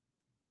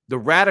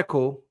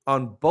radical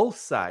on both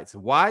sides.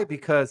 Why?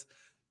 Because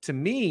to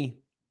me,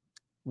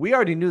 we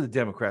already knew the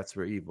Democrats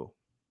were evil.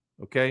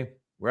 Okay?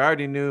 We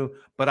already knew,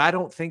 but I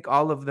don't think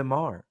all of them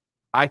are.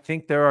 I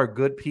think there are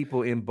good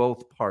people in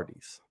both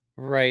parties.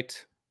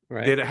 Right.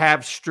 That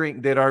have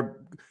strength, that are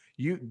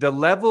the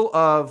level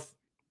of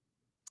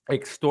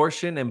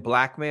extortion and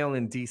blackmail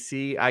in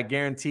DC. I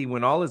guarantee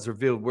when all is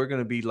revealed, we're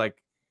going to be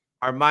like,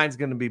 our mind's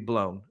going to be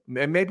blown,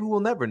 and maybe we'll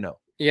never know.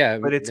 Yeah,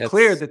 but it's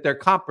clear that they're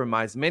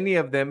compromised. Many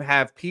of them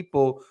have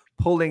people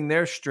pulling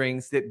their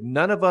strings that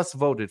none of us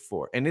voted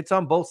for, and it's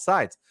on both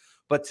sides.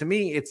 But to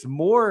me, it's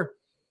more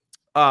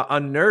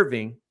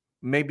unnerving.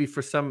 Maybe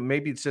for some,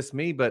 maybe it's just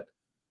me, but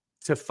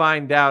to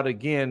find out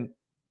again.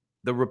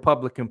 The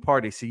Republican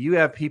Party. So you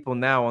have people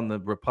now on the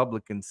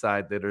Republican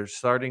side that are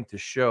starting to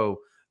show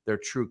their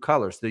true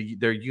colors, their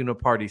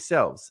uniparty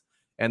selves,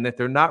 and that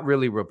they're not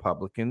really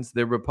Republicans.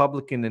 They're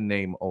Republican in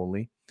name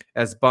only.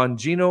 As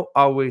Bongino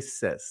always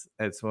says,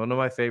 it's one of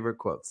my favorite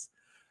quotes.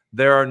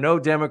 There are no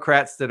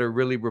Democrats that are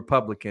really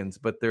Republicans,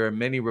 but there are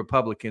many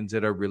Republicans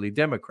that are really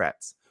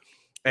Democrats.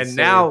 And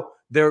now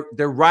they're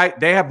right.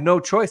 They have no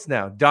choice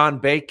now. Don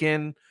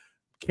Bacon,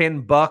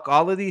 Ken Buck,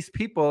 all of these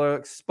people are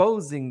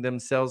exposing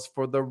themselves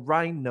for the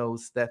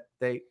rhinos that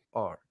they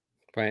are.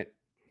 Right.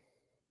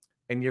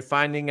 And you're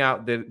finding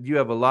out that you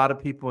have a lot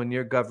of people in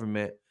your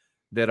government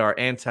that are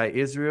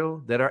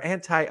anti-Israel, that are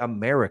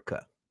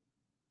anti-America,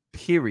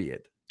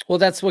 period. Well,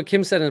 that's what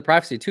Kim said in the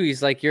prophecy too.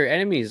 He's like, your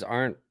enemies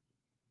aren't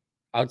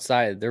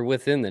outside, they're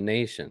within the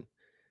nation.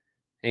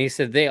 And he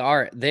said they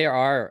are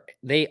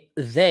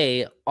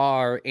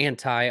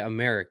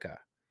anti-America.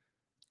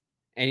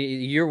 And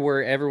you're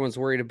where everyone's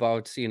worried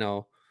about,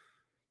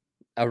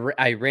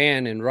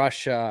 Iran and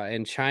Russia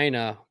and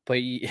China,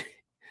 but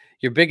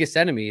your biggest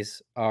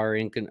enemies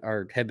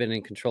have been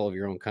in control of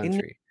your own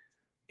country.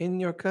 In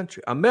your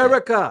country,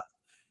 America,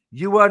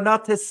 you are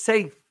not as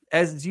safe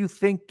as you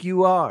think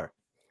you are,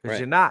 because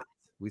you're not.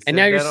 And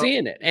now you're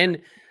seeing it. And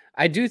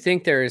I do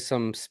think there is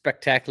some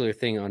spectacular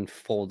thing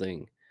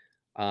unfolding.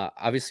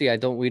 Obviously,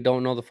 we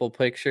don't know the full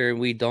picture.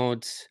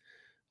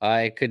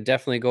 I could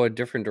definitely go a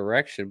different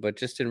direction, but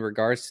just in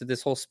regards to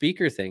this whole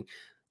speaker thing,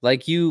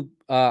 like I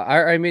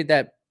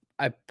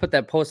put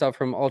that post out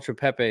from Ultra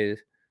Pepe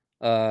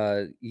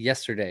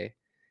yesterday.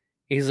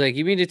 He's like,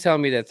 you mean to tell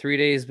me that 3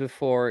 days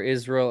before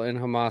Israel and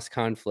Hamas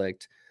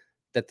conflict,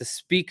 that the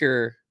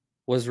speaker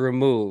was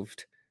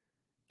removed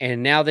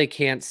and now they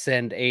can't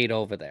send aid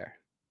over there?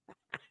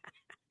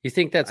 You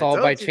think that's all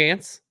by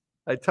chance?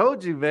 I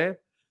told you, man.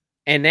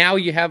 And now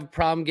you have a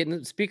problem getting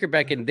the speaker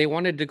back in. They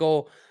wanted to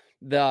go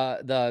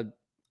the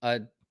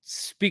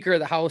Speaker of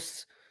the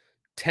House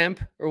temp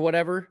or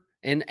whatever,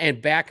 and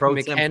back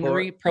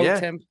McHenry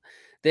temp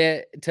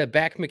to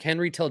back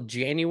McHenry till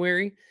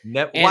January.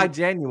 Why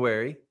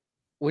January?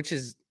 Which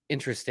is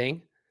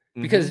interesting.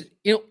 Because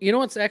you know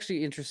what's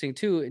actually interesting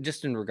too,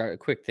 just in regard, a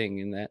quick thing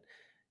in that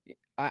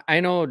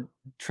I know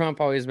Trump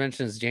always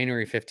mentions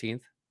January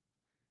 15th.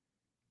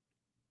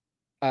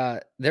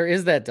 There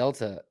is that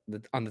delta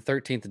that on the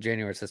 13th of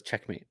January it says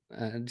checkmate.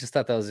 I just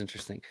thought that was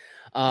interesting.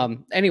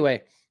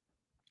 Anyway,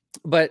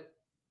 but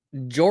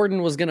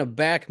Jordan was gonna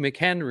back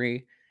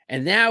McHenry,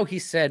 and now he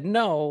said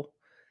no,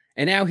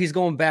 and now he's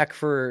going back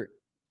for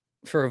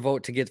a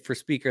vote to get for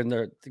speaker, and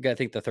I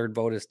think the third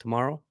vote is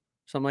tomorrow,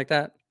 something like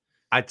that.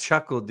 I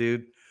chuckle,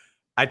 dude.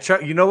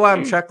 You know why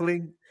I'm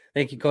chuckling?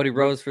 Thank you, Cody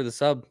Rose, for the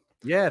sub.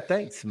 Yeah,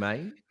 thanks,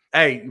 man.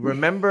 Hey,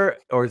 remember,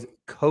 or is it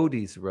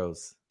Cody's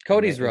Rose?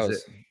 Cody's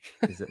Rose.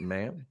 Is it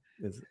ma'am?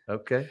 Is it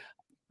okay?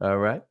 All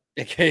right.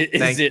 Okay,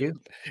 Thank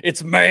you.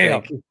 It's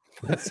ma'am.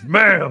 It's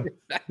ma'am.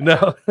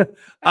 No.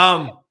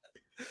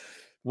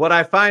 What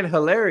I find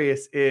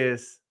hilarious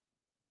is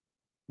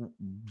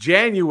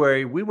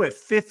January, we went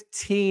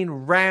 15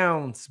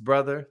 rounds,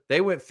 brother. They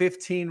went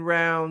 15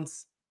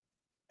 rounds,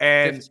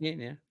 and 15,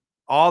 yeah.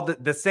 all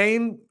the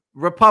same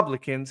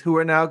Republicans who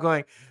are now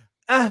going,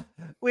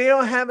 we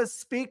don't have a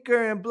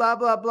speaker and blah,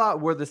 blah, blah,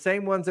 were the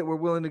same ones that were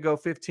willing to go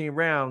 15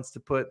 rounds to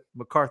put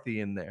McCarthy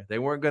in there. They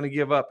weren't going to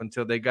give up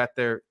until they got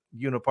their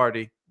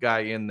uniparty guy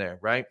in there,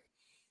 right?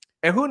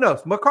 And who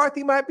knows?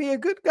 McCarthy might be a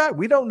good guy.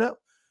 We don't know.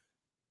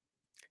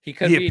 He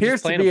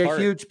appears to be a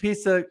huge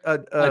piece of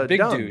a big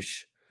dumb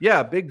douche.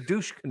 Yeah, big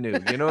douche canoe.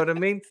 You know what I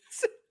mean?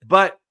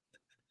 But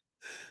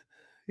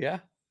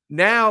yeah,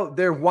 now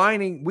they're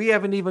whining. We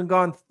haven't even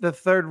gone the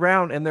third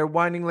round, and they're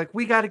whining like,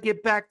 we got to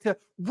get back.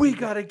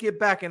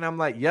 And I'm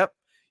like, yep.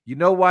 You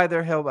know why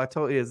they're held? I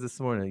told you this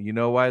morning. You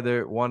know why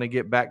they want to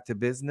get back to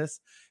business?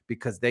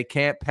 Because they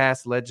can't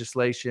pass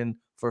legislation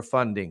for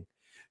funding.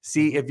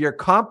 See, if you're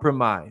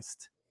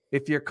compromised,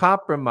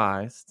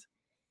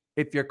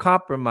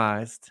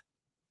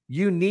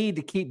 you need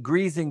to keep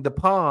greasing the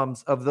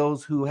palms of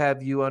those who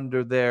have you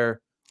under their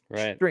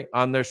string.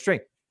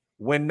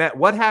 When that,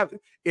 what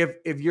happens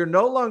if you're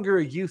no longer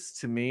a use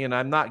to me and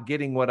I'm not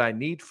getting what I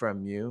need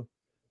from you?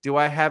 Do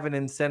I have an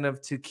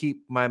incentive to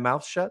keep my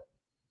mouth shut?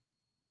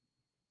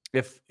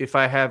 If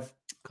I have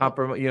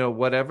compromise,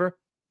 whatever.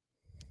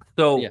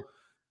 So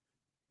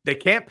they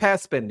can't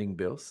pass spending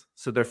bills,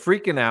 so they're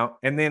freaking out.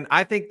 And then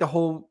I think the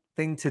whole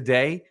thing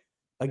today,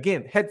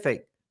 again, head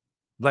fake.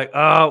 Like,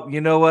 oh,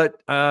 you know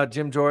what,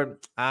 Jim Jordan,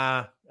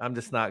 I'm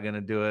just not going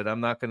to do it.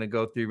 I'm not going to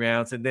go 3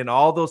 rounds. And then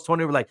all those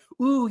 20 were like,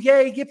 ooh,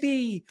 yay,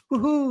 yippee,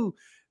 woohoo.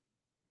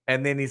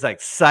 And then he's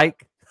like,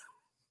 psych.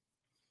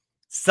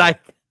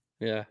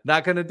 Yeah.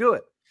 Not going to do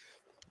it.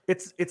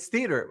 It's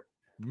theater.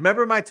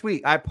 Remember my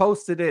tweet? I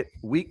posted it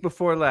week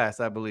before last,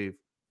 I believe.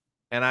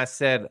 And I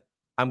said,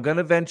 I'm going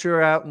to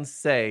venture out and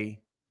say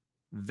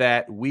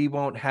that we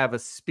won't have a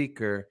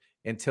speaker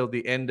until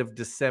the end of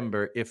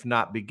December, if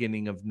not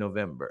beginning of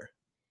November.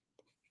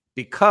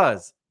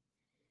 Because,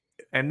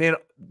 and then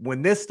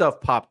when this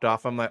stuff popped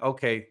off, I'm like,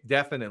 okay,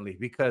 definitely,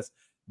 because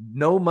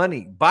no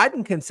money.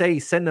 Biden can say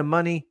he's sending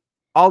money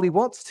all he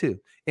wants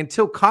to.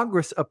 Until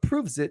Congress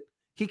approves it,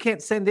 he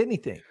can't send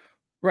anything.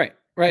 Right.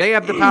 They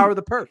have the power of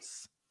the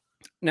purse.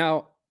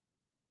 Now,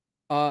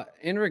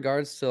 in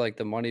regards to like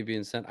the money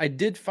being sent, I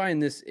did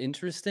find this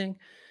interesting.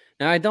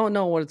 Now, I don't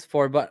know what it's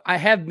for, but I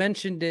have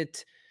mentioned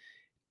it.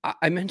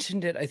 I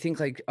mentioned it, I think,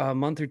 like a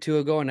month or two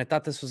ago, and I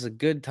thought this was a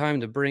good time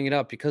to bring it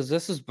up because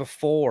this is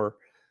before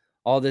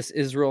all this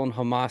Israel and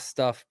Hamas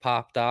stuff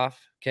popped off,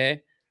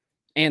 okay?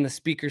 And the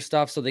speaker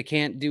stuff, so they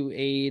can't do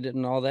aid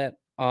and all that.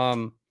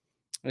 I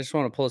just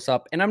want to pull this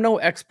up. And I'm no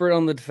expert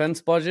on the defense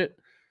budget.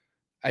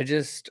 I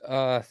just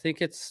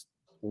think it's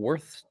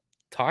worth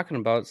talking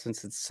about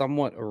since it's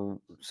somewhat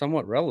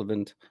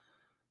relevant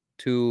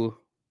to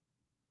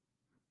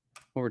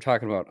what we're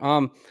talking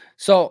about.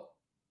 So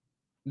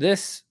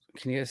this...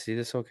 Can you guys see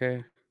this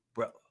okay?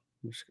 Bro.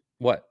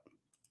 What?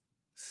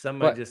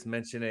 Somebody just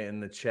mentioned it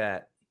in the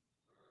chat.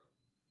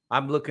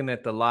 I'm looking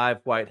at the live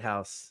White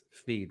House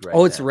feed right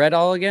now. Oh, it's red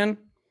all again?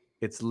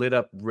 It's lit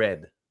up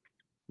red.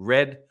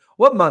 Red.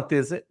 What month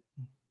is it?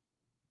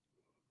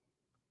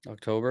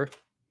 October.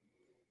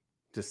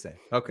 Just saying.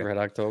 Okay. Red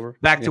October.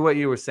 Back to what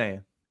you were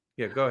saying.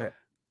 Yeah, go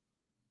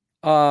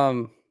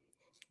ahead.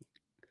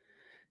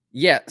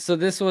 Yeah, so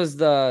this was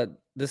the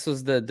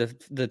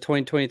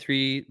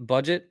 2023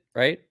 budget,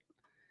 right?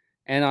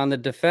 And on the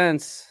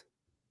defense,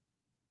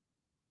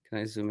 can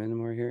I zoom in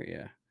more here?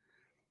 Yeah.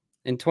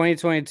 In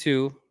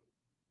 2022,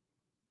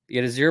 you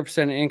had a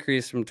 0%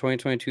 increase from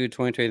 2022 to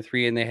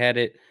 2023, and they had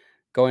it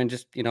going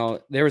just,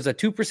 there was a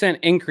 2%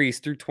 increase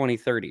through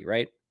 2030,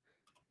 right?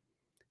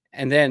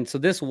 And then, so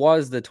this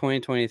was the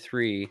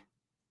 2023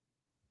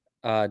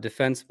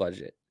 defense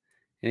budget.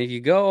 And if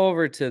you go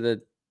over to the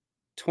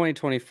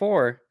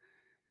 2024,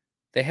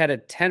 they had a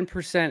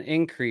 10%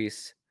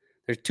 increase.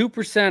 There's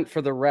 2%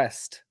 for the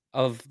rest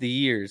of the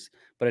years,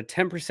 but a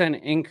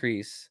 10%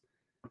 increase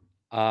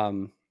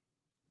for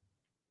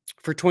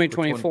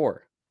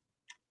 2024.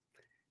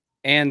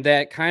 And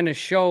that kind of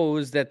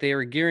shows that they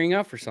are gearing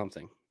up for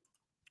something.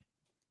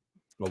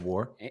 A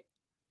war?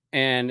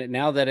 And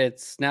now that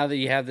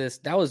you have this,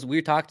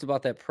 we talked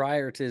about that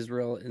prior to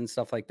Israel and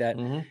stuff like that.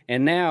 Mhm.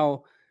 And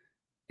now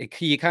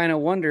you kind of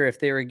wonder if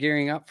they were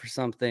gearing up for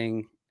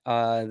something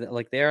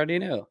like they already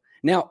know.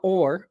 Now,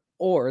 or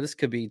this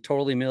could be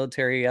totally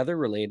military, other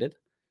way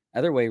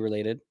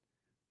related,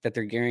 that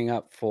they're gearing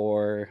up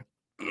for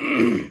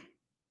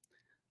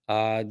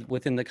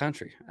within the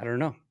country. I don't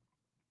know.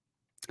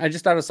 I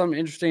just thought it was something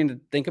interesting to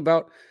think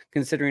about,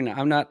 considering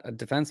I'm not a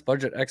defense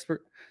budget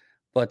expert,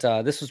 but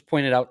this was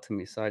pointed out to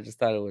me, so I just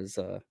thought it was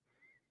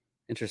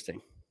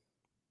interesting.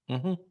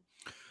 Mm-hmm.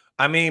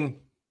 I mean,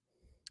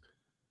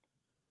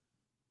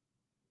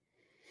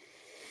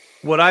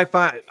 what I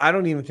find, I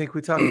don't even think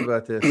we talked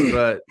about this,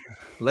 but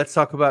let's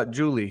talk about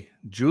Julie.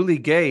 Julie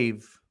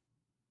gave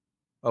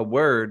a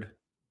word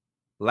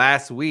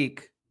last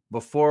week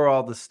before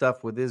all the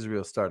stuff with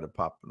Israel started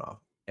popping off.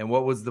 And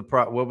what was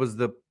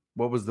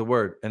the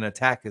word? An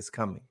attack is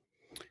coming.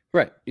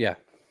 Right. Yeah.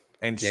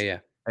 And yeah.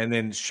 And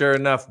then sure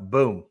enough,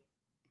 boom.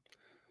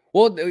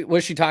 Well,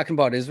 was she talking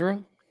about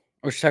Israel?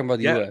 Or was she talking about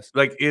the U.S.?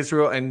 Like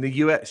Israel and the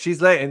U.S.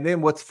 She's like, and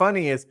then what's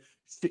funny is,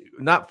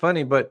 not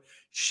funny, but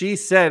she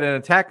said an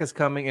attack is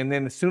coming. And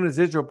then as soon as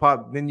Israel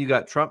popped, then you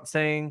got Trump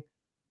saying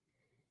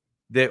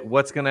that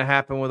what's going to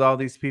happen with all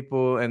these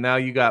people. And now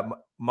you got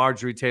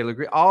Marjorie Taylor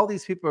Greene. All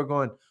these people are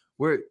going,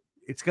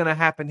 it's going to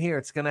happen here.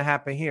 It's going to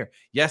happen here.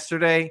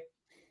 Yesterday,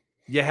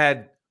 you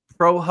had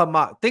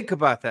pro-Hamas. Think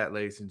about that,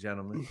 ladies and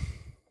gentlemen.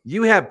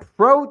 You had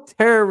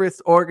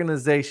pro-terrorist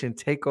organization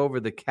take over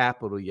the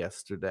Capitol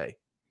yesterday.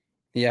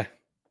 Yeah.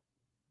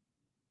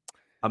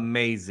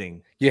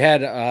 Amazing. You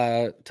had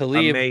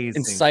Tlaib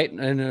incite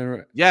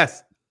an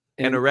yes,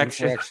 an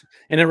erection.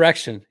 An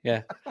erection,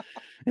 yeah.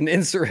 An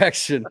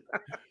insurrection.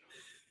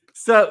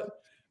 So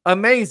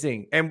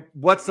amazing. And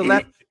what's the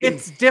left?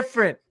 It's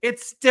different.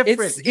 It's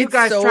different. You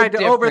guys so tried to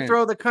different.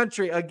 overthrow the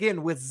country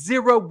again with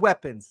 0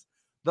 weapons.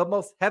 The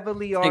most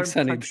heavily armed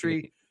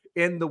country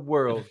in the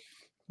world.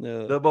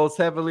 No. The most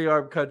heavily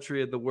armed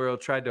country in the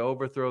world tried to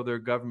overthrow their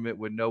government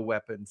with no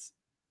weapons.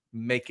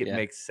 Make it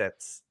make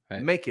sense.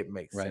 Right. Make it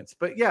make sense.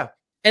 But yeah,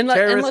 and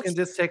terrorists can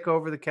just take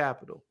over the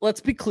Capitol.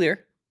 Let's be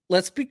clear.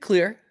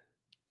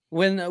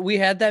 When we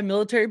had that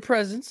military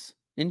presence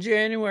in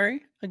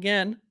January,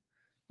 again,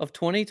 of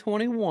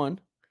 2021,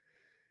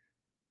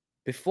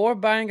 before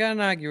Biden got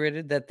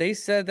inaugurated, that they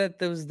said that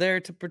it was there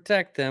to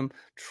protect them,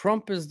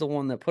 Trump is the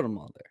one that put them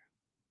all there.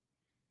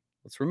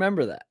 Let's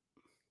remember that.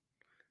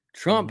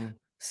 Trump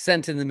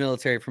sent in the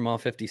military from all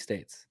 50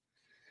 states.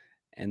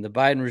 And the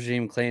Biden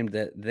regime claimed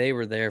that they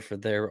were there for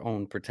their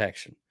own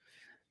protection,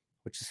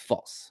 which is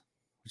false.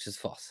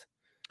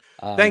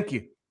 Thank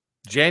you.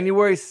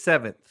 January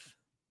 7th.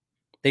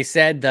 They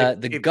said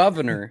the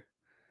governor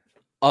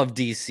of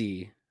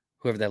D.C.,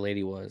 whoever that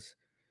lady was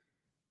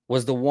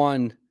the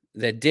one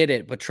that did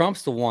it, but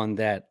Trump's the one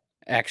that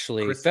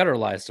actually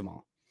federalized them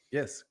all.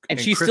 Yes. And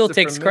she still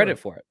takes credit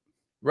for it.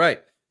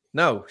 Right.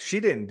 No, she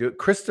didn't do it.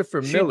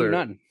 Christopher Miller. Didn't do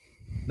nothing.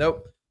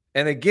 Nope.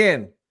 And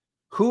again,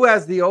 who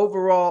has the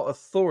overall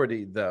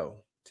authority, though,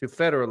 to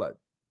federalize?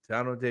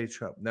 Donald J.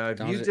 Trump. Now, if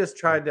you just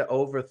tried to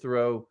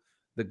overthrow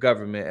the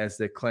government, as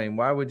they claim,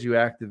 why would you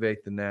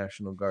activate the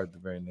National Guard the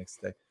very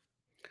next day?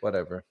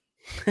 Whatever.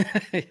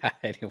 Yeah,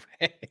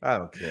 anyway. I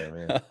don't care,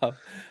 man.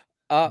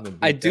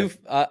 I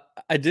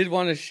did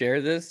want to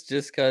share this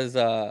just because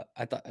I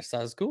thought it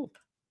was cool.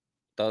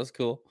 That was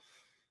cool.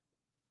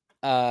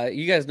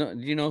 You guys know?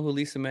 Do you know who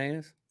Lisa May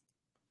is?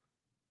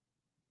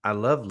 I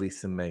love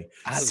Lisa May.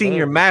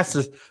 Senior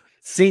Master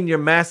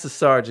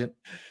Sergeant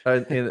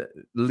in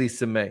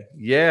Lisa May.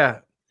 Yeah,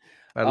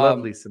 I love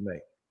Lisa May.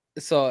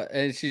 So,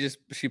 and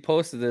she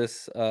posted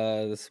this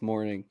this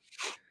morning.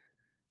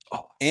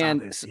 Oh,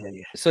 and this.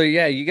 Yeah. So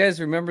yeah, you guys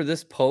remember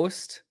this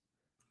post?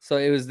 So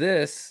it was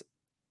this.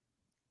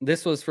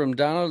 This was from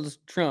Donald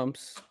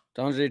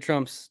J.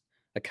 Trump's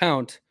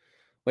account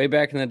way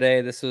back in the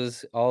day. This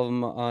was all of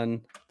them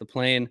on the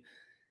plane.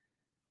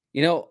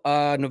 You know,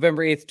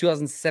 November 8th,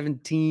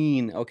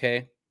 2017.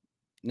 Okay.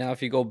 Now,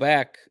 if you go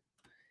back,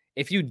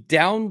 if you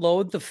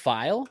download the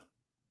file,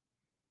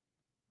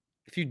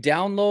 if you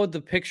download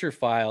the picture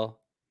file,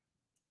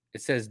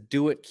 it says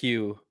 "Do It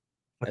Q"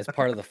 as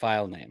part of the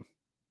file name.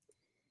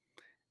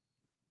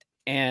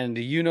 And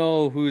you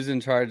know who's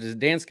in charge?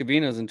 Dan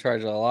Scavino's in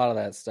charge of a lot of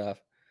that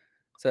stuff.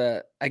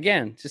 So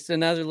again, just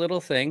another little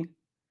thing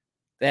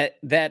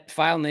that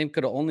file name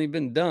could have only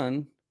been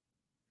done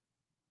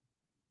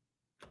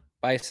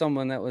by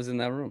someone that was in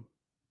that room.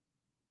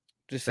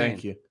 Just saying.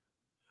 Thank you.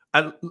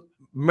 I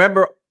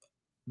remember,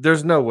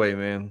 there's no way,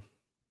 man,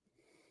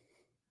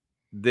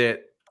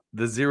 that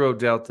the Zero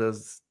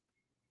Deltas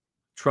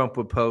Trump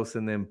would post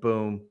and then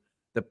boom,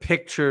 the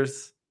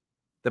pictures,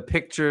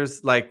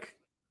 like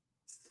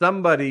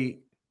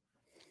somebody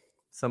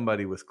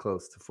was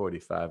close to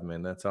 45,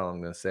 man. That's all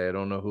I'm going to say. I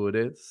don't know who it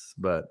is,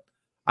 but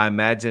I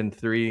imagine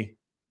three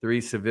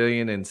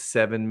civilian and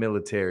 7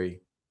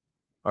 military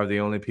are the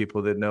only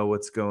people that know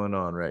what's going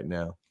on right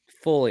now.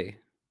 Fully.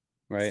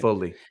 Right.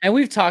 Fully. And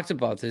we've talked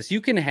about this.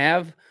 You can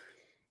have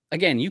a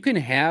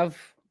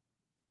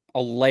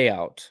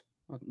layout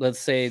let's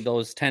say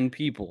those 10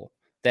 people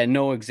that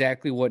know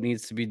exactly what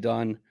needs to be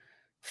done,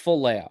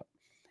 full layout,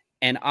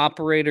 and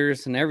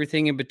operators and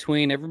everything in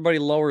between, everybody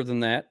lower than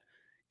that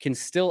can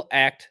still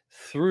act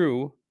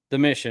through the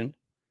mission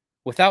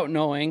without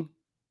knowing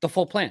the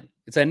full plan.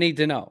 It's a need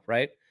to know,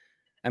 right?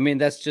 I mean,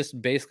 that's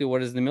just basically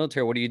what is the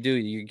military. What do?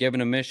 You're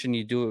given a mission,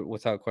 you do it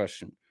without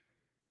question.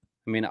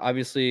 I mean,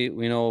 obviously,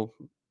 we know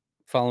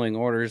following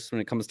orders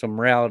when it comes to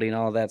morality and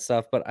all of that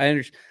stuff, but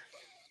I'm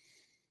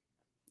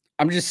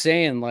just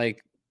saying,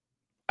 like,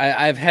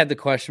 I've had the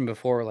question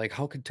before, like,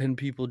 how could 10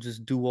 people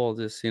just do all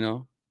this, you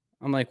know?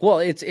 I'm like, well,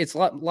 it's a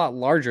lot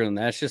larger than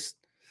that. It's just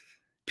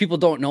people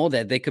don't know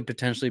that they could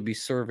potentially be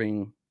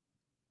serving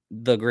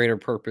the greater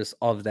purpose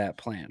of that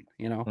plan,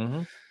 you know?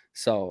 Mm-hmm.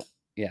 So,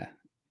 yeah.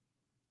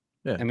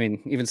 Yeah. I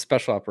mean, even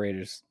special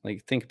operators,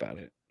 like, think about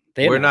it.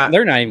 They're not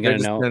even going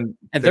to know. And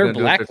they're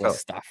blacklist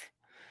stuff.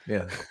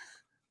 Yeah.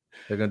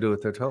 They're going to do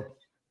what they're told.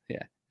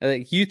 Yeah.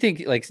 Like, you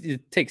think, like,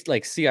 it takes,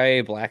 like,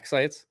 CIA black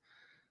sites,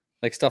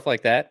 like, stuff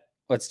like that.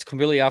 It's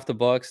completely off the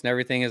books and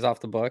everything is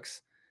off the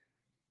books.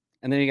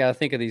 And then you got to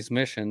think of these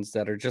missions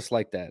that are just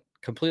like that,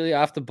 completely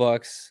off the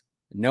books.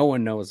 No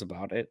one knows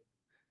about it.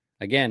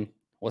 Again,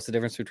 what's the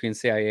difference between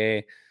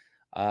CIA,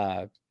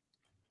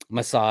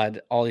 Mossad,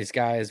 all these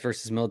guys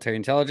versus military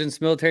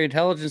intelligence? Military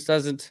intelligence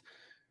doesn't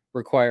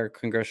require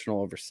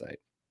congressional oversight.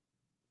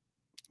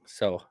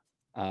 So,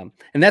 and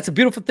that's a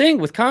beautiful thing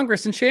with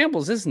Congress in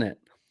shambles, isn't it?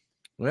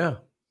 Yeah.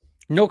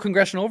 No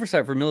congressional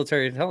oversight for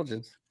military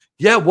intelligence.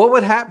 Yeah. What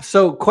would happen?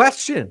 So,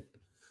 question.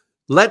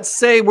 Let's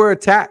say we're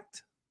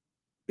attacked,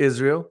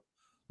 Israel.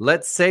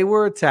 Let's say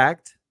we're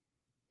attacked.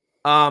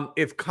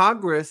 If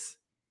Congress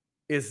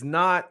is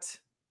not,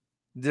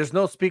 there's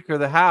no Speaker of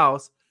the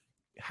House,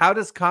 how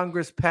does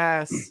Congress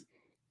pass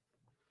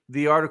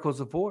the Articles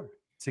of War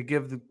to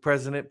give the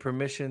president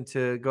permission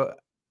to go?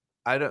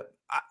 I don't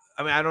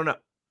know.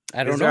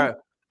 I don't know.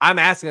 I'm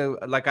asking,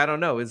 like, I don't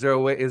know. Is there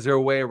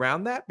a way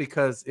around that?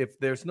 Because if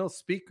there's no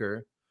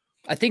speaker,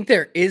 I think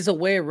there is a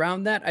way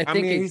around that. I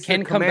think it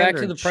can come back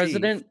to the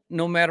president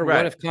no matter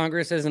what if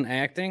Congress isn't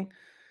acting.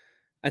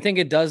 I think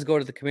it does go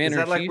to the commander.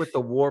 Is that like with the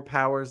War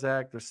Powers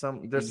Act or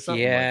something? There's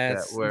something like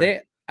that.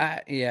 Where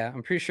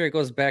I'm pretty sure it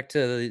goes back to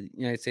the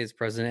United States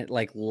president,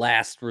 like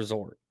last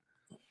resort.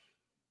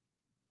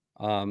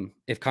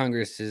 If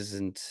Congress is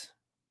in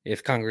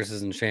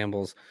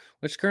shambles,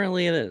 which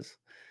currently it is,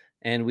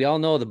 and we all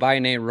know the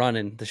Biden ain't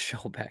running the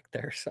show back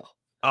there. So,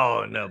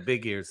 oh no,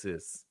 big ears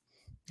is.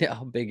 Yeah,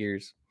 big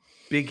ears.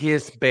 Big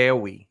ears,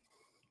 Bowie.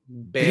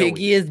 Big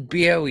ears,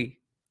 Bowie.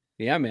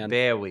 Yeah, man.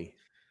 Bowie.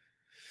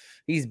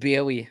 He's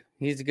Bowie.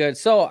 He's good.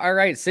 So, all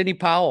right, Sydney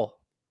Powell.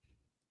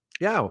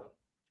 Yeah. All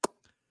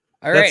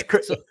right.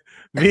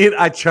 Me and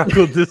I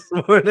chuckled this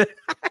morning.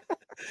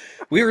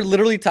 We were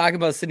literally talking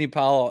about Sydney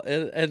Powell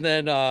and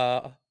then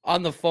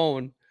on the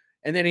phone.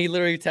 And then he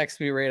literally texted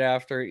me right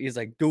after. He's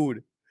like,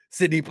 dude,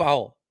 Sydney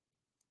Powell.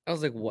 I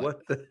was like,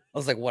 what? I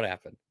was like, what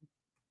happened?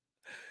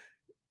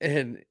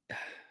 And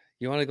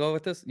you want to go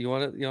with this? You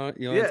want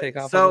to take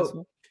off on this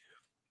one?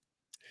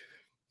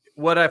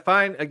 What I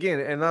find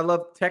again, and I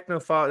love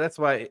Technofog. That's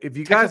why if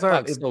you guys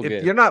aren't,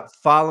 if you're not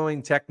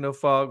following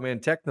Technofog, man,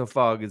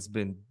 Technofog has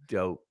been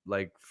dope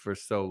like for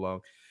so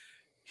long.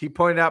 He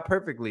pointed out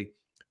perfectly.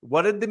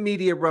 What did the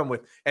media run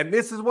with? And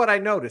this is what I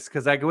noticed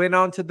because I went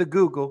on to the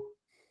Google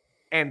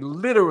and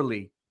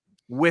literally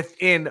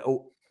within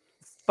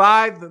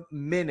 5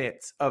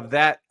 minutes of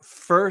that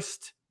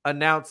first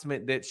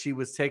announcement that she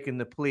was taking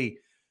the plea,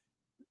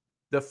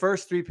 the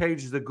first 3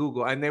 pages of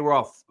Google, and they were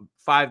all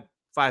 5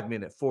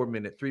 minute, 4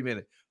 minute, 3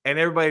 minute. And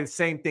everybody, the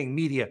same thing,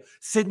 media.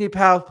 Sydney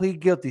Powell plead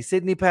guilty.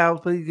 Sydney Powell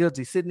plead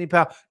guilty. Sydney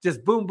Powell.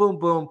 Just boom, boom,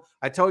 boom.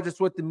 I told you it's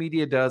what the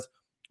media does.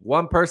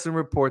 One person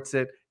reports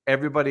it.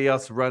 Everybody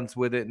else runs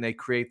with it, and they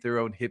create their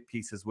own hit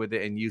pieces with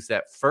it and use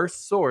that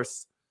first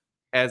source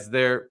as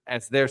their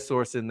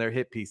source in their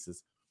hit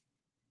pieces.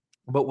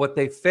 But what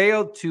they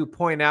failed to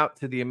point out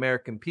to the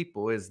American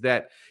people is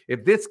that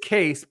if this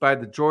case by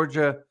the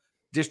Georgia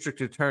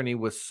district attorney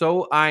was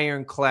so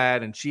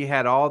ironclad and she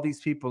had all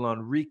these people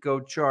on RICO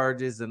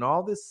charges and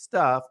all this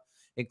stuff,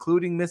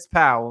 including Miss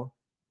Powell,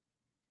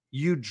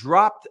 you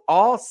dropped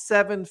all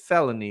 7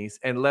 felonies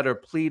and let her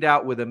plead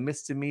out with a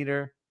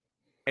misdemeanor.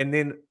 And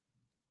then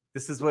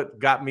this is what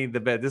got me the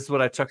bed. This is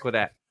what I chuckled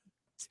at.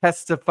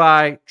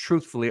 Testify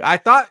truthfully. I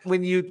thought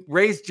when you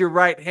raised your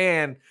right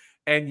hand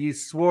and you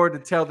swore to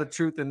tell the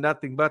truth and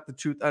nothing but the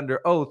truth under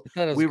oath,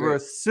 we were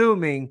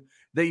assuming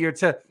that you're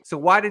so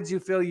why did you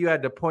feel you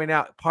had to point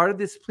out part of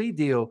this plea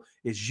deal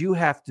is you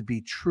have to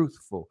be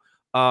truthful?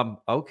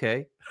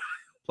 Okay.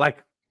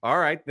 Like, all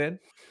right then.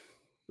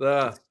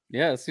 Yeah,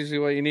 that's usually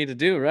what you need to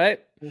do, right?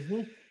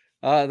 Mm-hmm.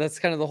 That's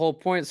kind of the whole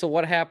point. So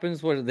what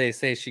happens? What do they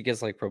say? She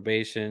gets like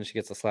probation, she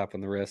gets a slap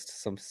on the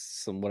wrist,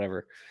 some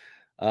whatever.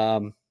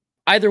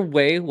 Either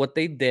way, what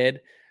they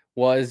did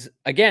was,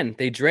 again,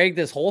 they dragged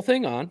this whole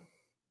thing on.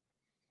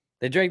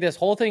 They dragged this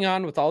whole thing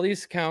on with all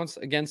these counts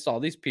against all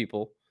these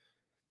people.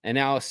 And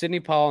now Sydney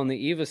Powell, on the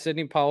eve of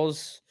Sydney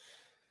Powell's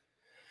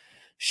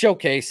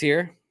showcase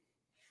here,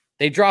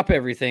 They drop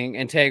everything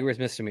and tag her with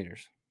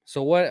misdemeanors.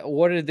 So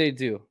what did they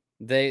do?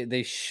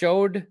 They're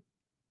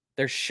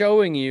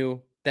showing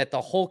you that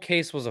the whole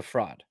case was a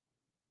fraud.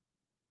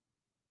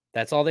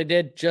 That's all they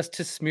did, just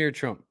to smear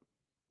Trump.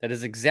 That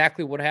is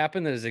exactly what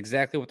happened. That is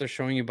exactly what they're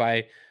showing you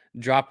by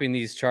dropping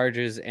these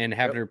charges and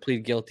having her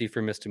plead guilty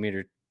for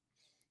misdemeanor.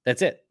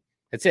 That's it.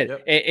 That's it.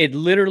 Yep. It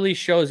literally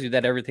shows you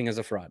that everything is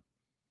a fraud.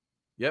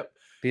 Yep.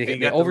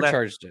 They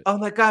overcharged it. Oh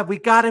my God, we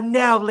got him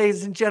now,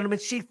 ladies and gentlemen.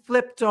 She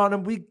flipped on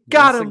him. We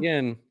got him.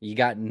 Again, you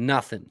got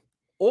nothing.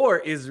 Or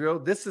Israel,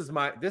 this is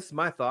my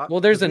thought. Well,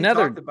 there's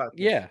another.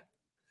 Yeah.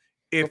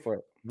 If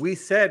we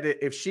said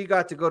that if she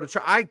got to go to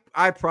trial,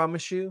 I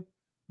promise you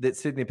that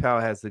Sydney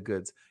Powell has the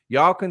goods.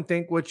 Y'all can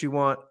think what you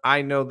want.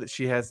 I know that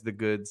she has the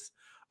goods.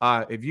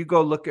 If you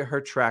go look at her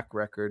track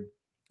record,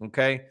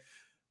 okay,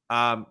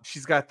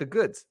 she's got the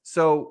goods.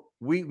 So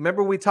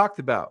we talked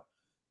about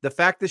the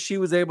fact that she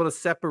was able to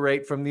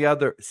separate from the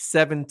other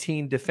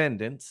 17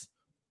 defendants,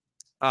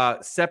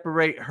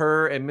 separate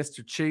her and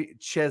Mr.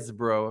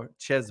 Chesbro.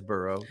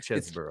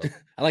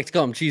 I like to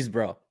call him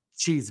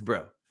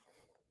Cheesebro.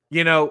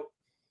 You know,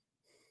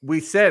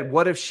 we said,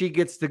 what if she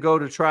gets to go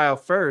to trial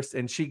first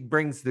and she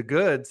brings the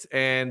goods,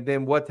 and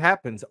then what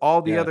happens?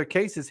 All the other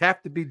cases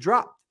have to be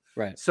dropped.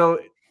 Right. So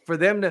for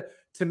them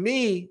to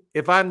me,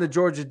 if I'm the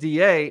Georgia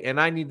DA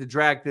and I need to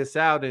drag this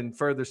out and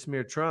further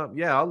smear Trump,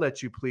 yeah, I'll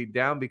let you plead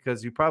down,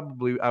 because I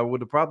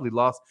would have probably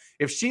lost.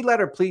 If she let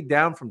her plead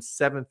down from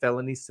 7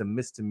 felonies to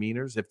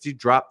misdemeanors, if she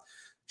dropped,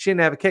 she didn't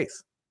have a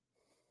case.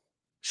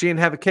 She didn't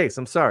have a case.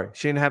 I'm sorry.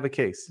 She didn't have a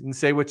case. You can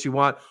say what you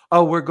want.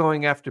 Oh, we're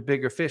going after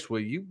bigger fish. Well,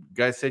 you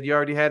guys said you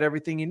already had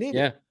everything you needed.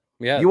 Yeah.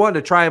 Yeah. You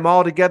wanted to try them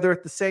all together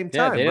at the same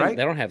time, right?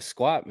 They don't have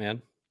squat,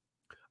 man.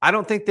 I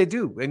don't think they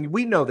do. And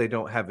we know they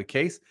don't have a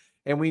case.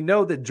 And we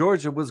know that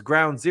Georgia was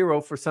ground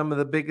zero for some of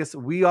the biggest.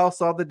 We all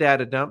saw the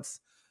data dumps.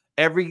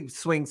 Every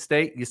swing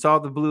state, you saw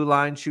the blue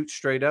line shoot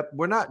straight up.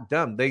 We're not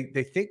dumb. They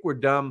think we're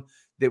dumb,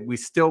 that we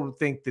still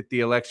think that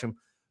the election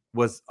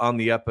was on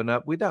the up and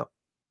up. We don't.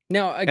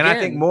 No, again, and I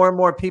think more and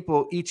more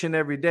people each and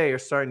every day are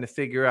starting to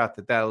figure out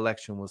that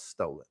election was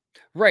stolen.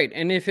 Right.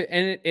 And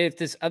if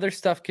this other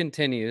stuff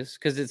continues,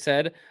 because it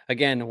said,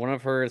 again, one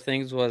of her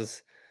things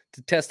was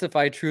to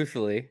testify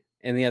truthfully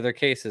in the other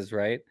cases,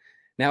 right?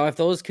 Now, if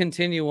those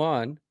continue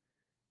on,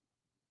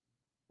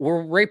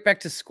 we're right back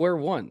to square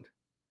one.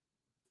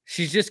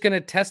 She's just going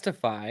to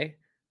testify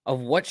of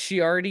what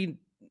she already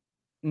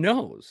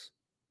knows.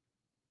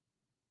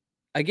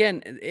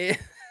 Again,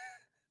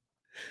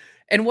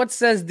 and what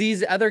says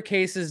these other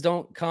cases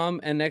don't come,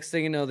 and next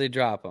thing you know, they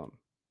drop them,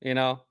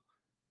 or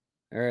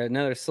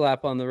another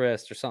slap on the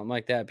wrist or something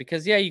like that.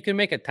 Because, yeah, you can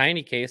make a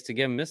tiny case to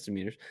give them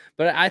misdemeanors.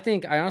 But I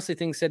honestly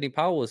think Sydney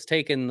Powell was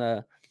taking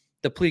the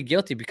plea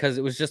guilty because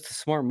it was just a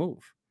smart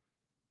move.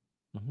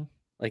 Mm-hmm.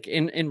 Like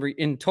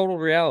in total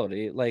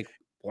reality, like,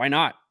 why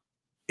not?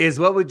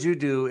 What would you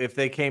do if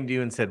they came to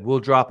you and said, we'll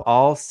drop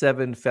all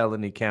 7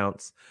 felony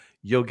counts.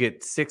 You'll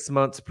get 6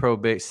 months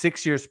probation,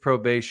 6 years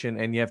probation,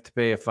 and you have to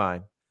pay a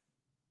fine.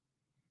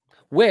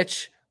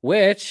 Which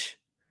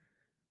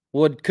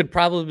could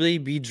probably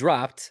be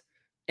dropped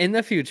in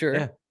the future.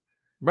 Yeah.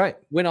 Right.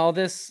 When all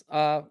this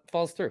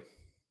falls through.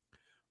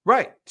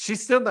 Right.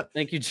 She's still not.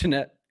 Thank you,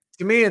 Jeanette.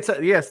 To me,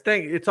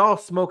 it's all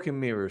smoke and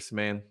mirrors,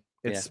 man.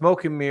 It's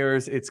smoke and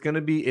mirrors. It's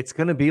gonna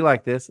be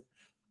like this.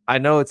 I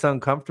know it's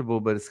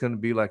uncomfortable, but it's gonna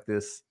be like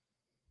this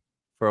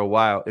for a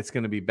while. It's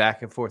gonna be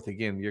back and forth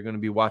again. You're gonna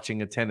be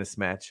watching a tennis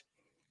match.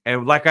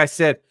 And like I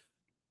said,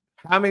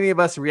 how many of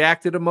us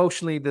reacted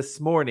emotionally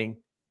this morning?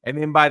 And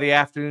then by the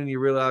afternoon, you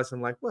realize,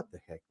 I'm like, what the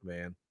heck,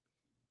 man?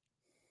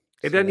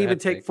 It doesn't even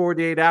take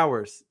 48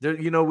 hours.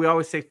 We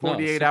always say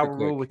 48-hour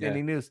rule with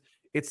any news.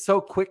 It's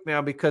so quick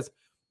now because,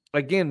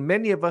 again,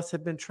 many of us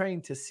have been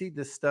trained to see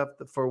this stuff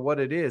for what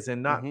it is,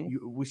 and not.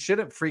 We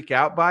shouldn't freak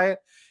out by it.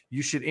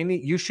 You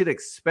should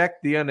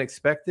expect the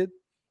unexpected,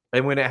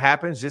 and when it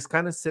happens, just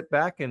kind of sit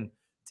back and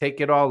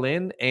take it all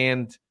in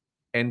and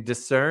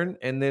discern.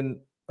 And then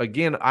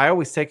again, I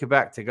always take it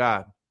back to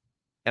God.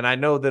 And I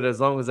know that as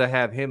long as I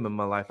have him in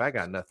my life, I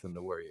got nothing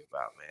to worry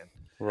about, man.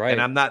 Right.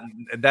 And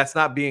that's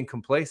not being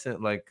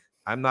complacent. Like,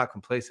 I'm not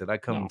complacent. I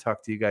come and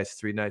talk to you guys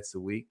 3 nights a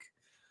week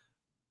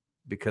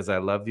because I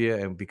love you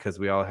and because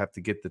we all have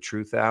to get the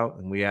truth out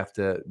and we have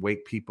to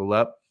wake people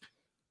up.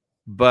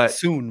 But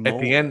soon at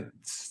the end,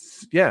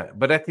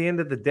 but at the end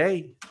of the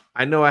day,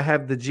 I know I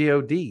have the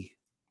God.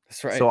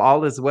 That's right. So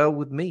all is well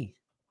with me.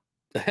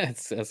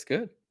 That's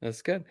good.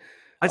 That's good.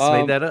 I just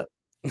made that up.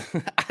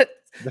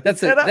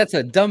 That's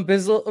a Dumb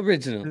Bizzle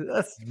original.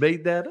 That's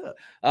made that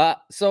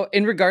up. So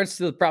in regards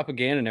to the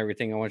propaganda and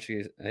everything, I want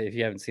you, if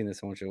you haven't seen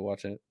this, I want you to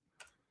watch it.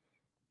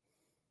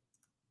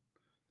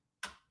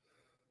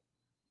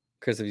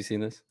 Chris, have you seen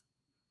this?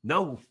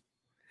 No.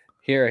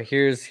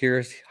 Here's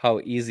how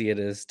easy it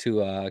is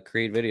to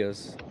create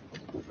videos.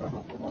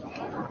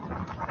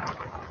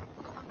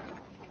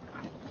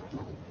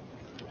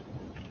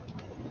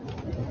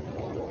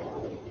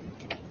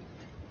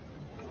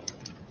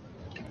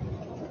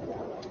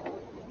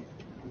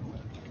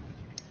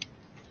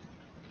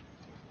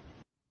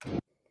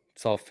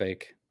 It's all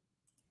fake.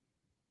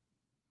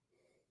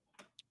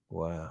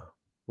 Wow.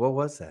 What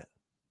was that?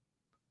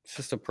 It's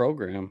just a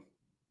program.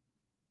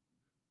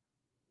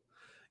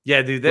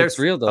 Yeah, dude. Looks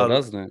real though,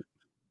 doesn't it?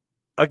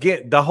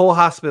 Again, the whole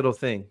hospital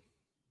thing.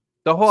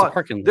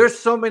 There's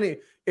so many.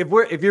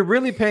 If you're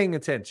really paying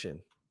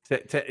attention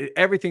to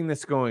everything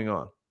that's going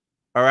on,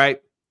 all right,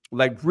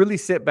 like really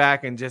sit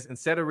back and just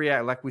instead of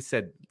react, like we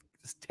said,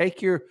 just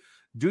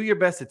do your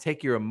best to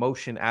take your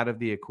emotion out of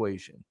the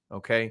equation,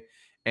 okay?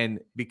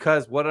 And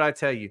because what did I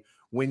tell you?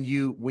 When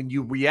you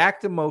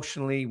react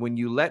emotionally, when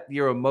you let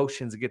your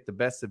emotions get the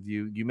best of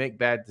you, you make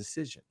bad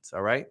decisions,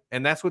 all right?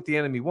 And that's what the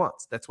enemy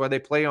wants. That's why they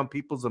play on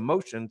people's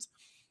emotions.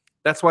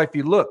 That's why if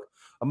you look,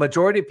 a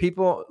majority of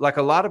people, like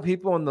a lot of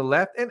people on the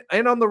left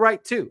and on the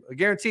right too, I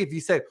guarantee if you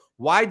say,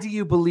 why do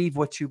you believe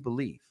what you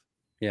believe?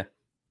 Yeah.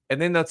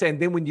 And then they'll say, and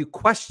then when you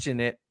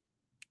question it,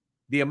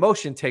 the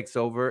emotion takes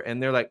over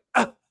and they're like,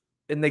 ah,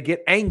 and they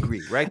get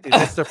angry, right?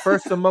 That's their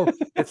first emotion.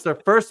 It's their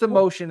first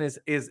emotion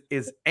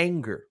is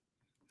anger.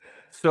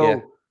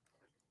 So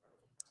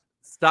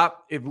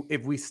stop.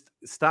 If we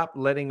stop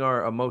letting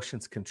our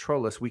emotions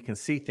control us, we can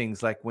see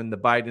things like when the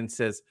Biden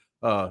says,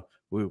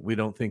 we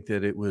don't think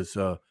that it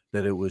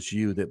was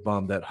you that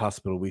bombed that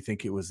hospital. We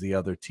think it was the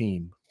other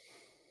team.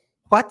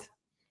 What?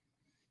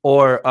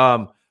 Or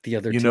the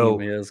other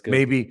team is good.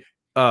 Maybe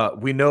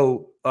we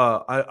know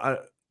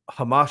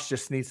Hamas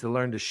just needs to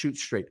learn to shoot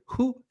straight.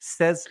 Who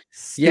says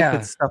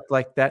stupid stuff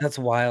like that? That's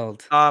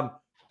wild.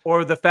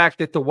 Or the fact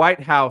that the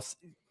White House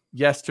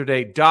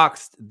yesterday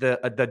doxed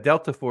the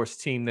Delta Force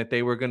team that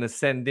they were going to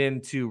send in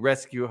to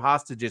rescue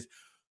hostages.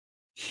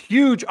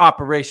 Huge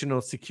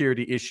operational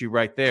security issue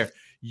right there.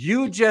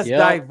 You just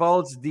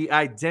divulged the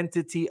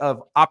identity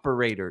of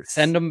operators.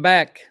 Send them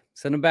back.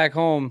 Send them back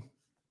home.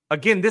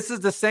 Again, this is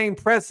the same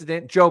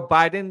president, Joe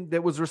Biden,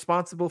 that was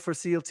responsible for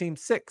SEAL Team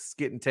 6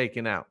 getting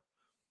taken out.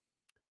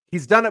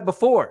 He's done it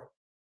before.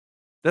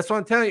 That's what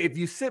I'm telling you. If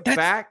you sit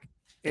back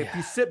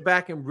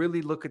and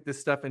really look at this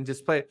stuff and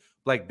just play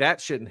like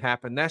that shouldn't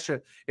happen.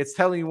 It's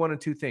telling you one of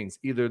two things.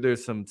 Either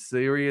there's some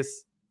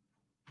serious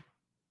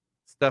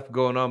stuff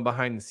going on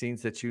behind the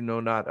scenes that you know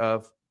not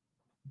of.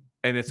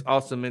 And it's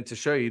also meant to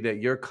show you that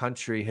your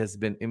country has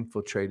been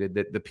infiltrated,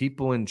 that the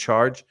people in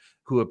charge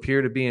who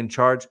appear to be in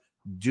charge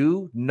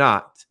do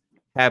not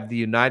have the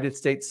United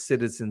States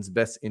citizens'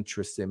 best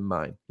interests in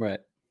mind. Right.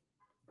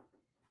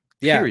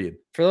 Period. Yeah.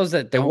 For those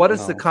that don't know. And what know,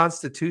 does the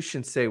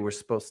Constitution say we're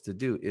supposed to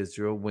do,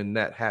 Israel, when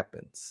that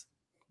happens?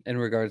 In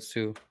regards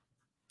to?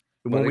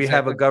 When we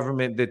have a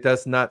government that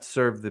does not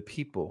serve the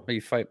people. Or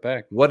you fight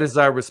back. What is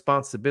our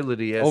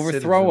responsibility as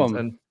overthrow citizens? them?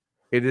 And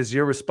it is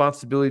your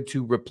responsibility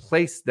to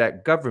replace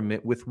that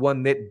government with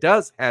one that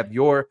does have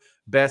your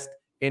best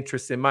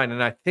interests in mind.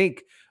 And I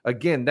think,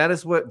 again, that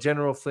is what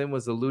General Flynn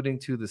was alluding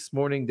to this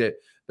morning, that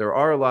there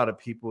are a lot of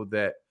people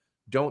that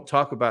don't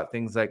talk about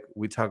things like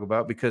we talk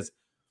about because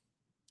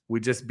we're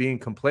just being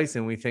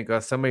complacent. We think,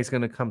 somebody's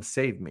going to come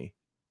save me.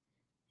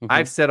 Mm-hmm.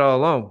 I've said all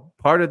along,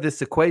 part of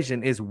this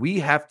equation is we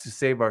have to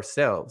save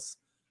ourselves.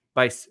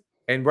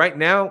 And right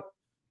now,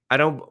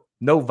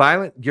 no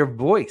violent, your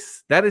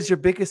voice. That is your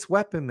biggest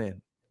weapon,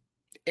 man.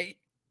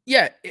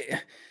 Yeah.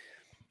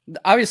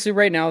 Obviously,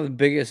 right now, the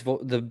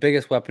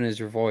biggest weapon is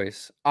your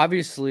voice.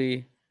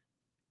 Obviously,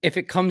 if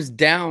it comes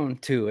down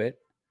to it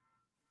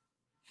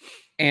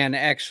and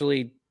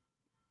actually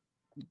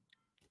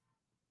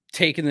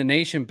taking the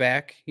nation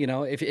back,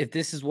 if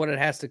this is what it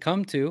has to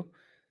come to,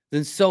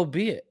 then so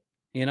be it.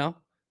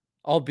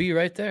 I'll be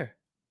right there.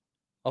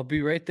 I'll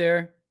be right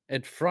there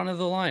at front of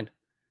the line.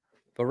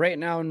 But right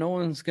now, no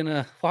one's going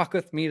to walk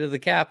with me to the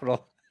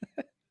Capitol.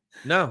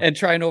 No. And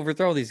try and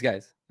overthrow these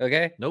guys.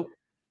 Okay? Nope.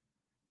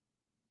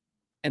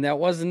 And that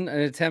wasn't an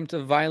attempt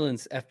of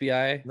violence,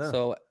 FBI. No.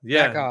 So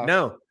back off.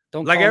 No.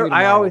 Don't like call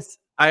me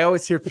I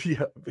always hear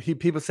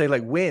people say,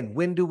 like,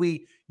 when do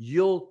we?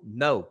 You'll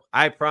know.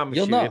 I promise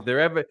you. Know.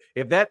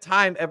 If that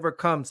time ever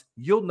comes,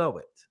 you'll know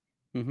it.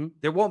 Mm-hmm.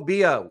 There won't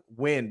be a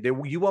when.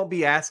 You won't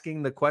be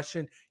asking the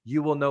question.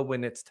 You will know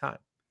when it's time.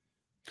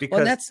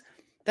 Because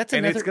that's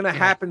and it's going to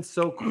happen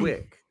so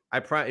quick. I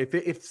promise.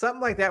 If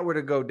something like that were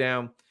to go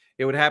down,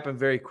 it would happen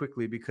very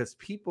quickly because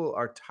people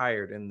are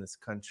tired in this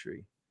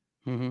country.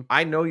 Mm-hmm.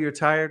 I know you're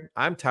tired.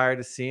 I'm tired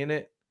of seeing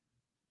it.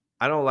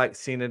 I don't like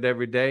seeing it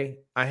every day.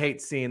 I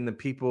hate seeing the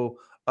people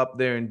up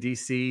there in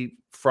DC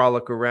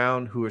frolic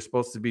around who are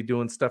supposed to be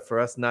doing stuff for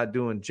us, not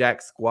doing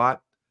jack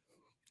squat.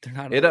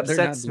 It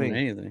upsets me.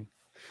 Anything.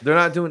 They're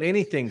not doing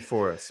anything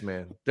for us,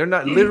 man. They're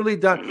not literally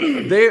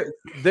done.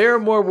 They're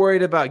more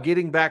worried about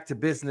getting back to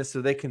business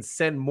so they can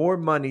send more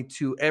money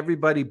to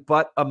everybody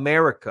but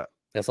America.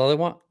 That's all they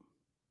want.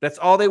 That's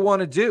all they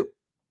want to do.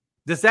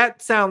 Does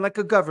that sound like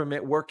a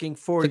government working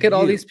for you? Look at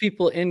all these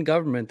people in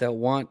government that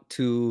want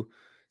to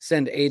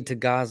send aid to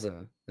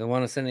Gaza. They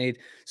want to send aid.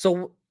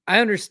 So I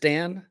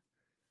understand,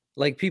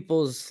 like,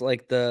 people's,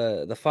 like,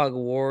 the fog of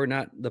war,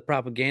 not the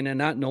propaganda,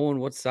 not knowing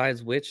what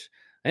side's which.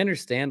 I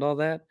understand all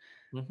that.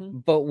 Mm-hmm.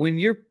 But when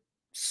your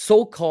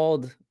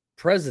so-called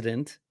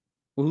president,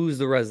 who's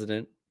the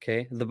resident,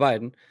 okay, the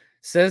Biden,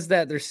 says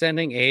that they're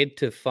sending aid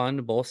to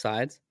fund both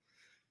sides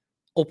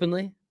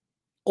openly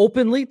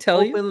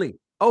tell you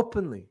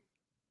openly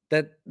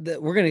that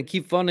we're going to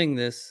keep funding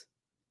this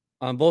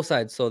on both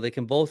sides so they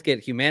can both get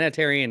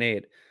humanitarian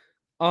aid.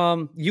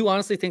 You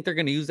honestly think they're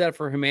going to use that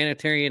for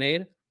humanitarian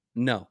aid?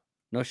 No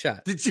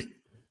shot.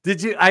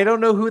 Did you? I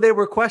don't know who they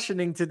were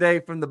questioning today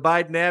from the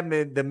Biden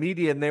admin, the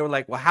media, and they were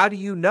like, "Well, how do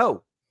you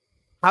know?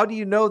 How do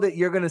you know that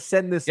you're going to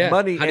send this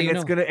money and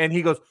it's going to?" And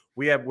he goes,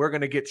 "We're going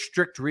to get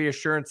strict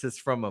reassurances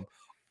from them."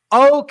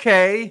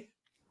 Okay,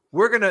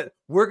 we're gonna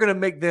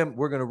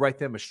write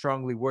them a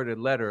strongly worded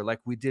letter like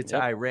we did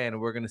to Iran,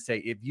 and we're going to say,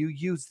 if you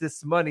use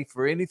this money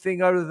for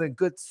anything other than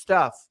good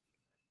stuff,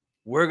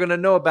 we're going to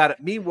know about it.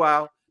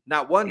 Meanwhile,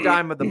 not one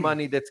dime of the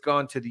money that's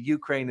gone to the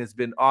Ukraine has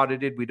been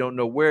audited. We don't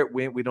know where it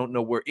went. We don't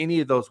know where any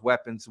of those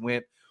weapons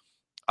went.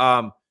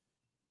 And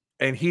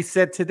he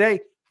said today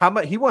how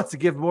much he wants to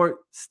give more.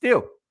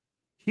 Still,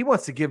 he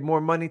wants to give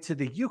more money to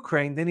the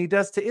Ukraine than he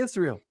does to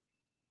Israel.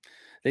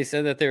 They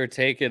said that they were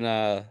taking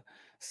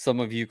some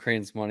of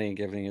Ukraine's money and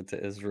giving it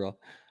to Israel.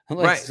 I'm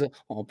like,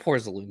 oh, poor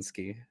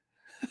Zelensky.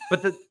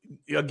 But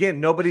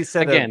nobody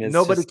said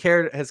nobody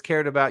has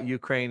cared about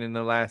Ukraine in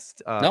the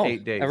last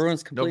 8 days.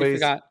 Everyone's completely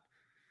forgot.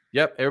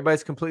 Yep,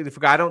 everybody's completely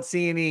forgot. I don't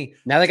see any.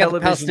 Now they got the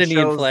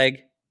Palestinian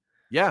flag.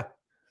 Yeah.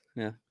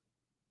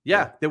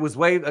 There was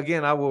waved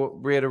again. I will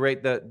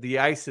reiterate that the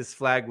ISIS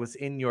flag was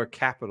in your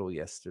capital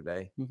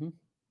yesterday,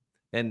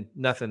 and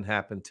nothing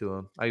happened to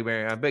him. I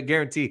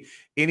guarantee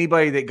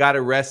anybody that got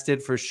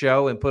arrested for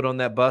show and put on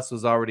that bus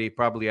was already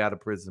probably out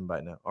of prison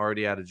by now,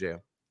 already out of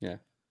jail. Yeah.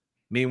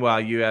 Meanwhile,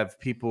 you have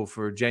people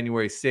for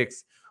January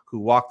 6th who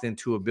walked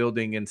into a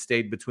building and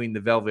stayed between the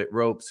velvet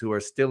ropes who are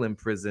still in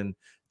prison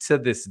to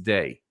this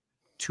day,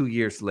 2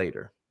 years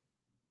later.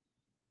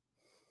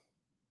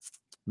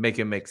 Make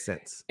it make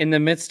sense. In the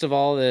midst of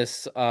all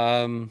this,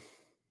 I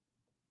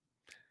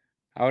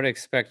would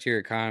expect your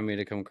economy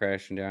to come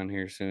crashing down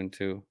here soon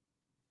too.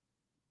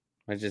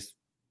 I just,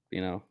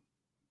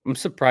 I'm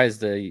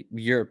surprised the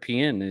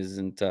European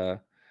isn't, the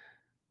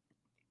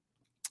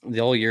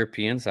whole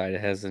European side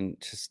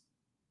hasn't just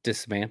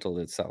dismantled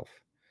itself.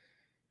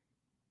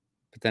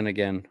 But then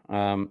again,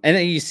 and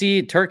then you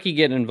see Turkey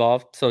getting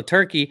involved. So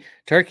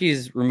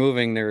Turkey's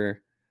removing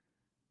their,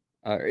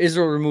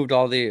 Israel removed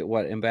all the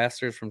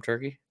ambassadors from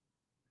Turkey.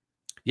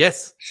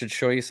 Yes, should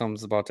show you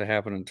something's about to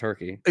happen in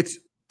Turkey.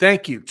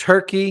 Thank you,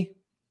 Turkey,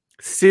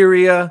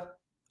 Syria.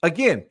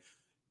 Again,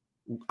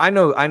 I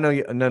know.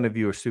 None of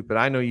you are stupid.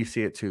 I know you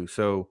see it too.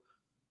 So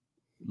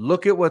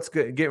look at what's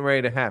getting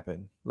ready to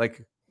happen.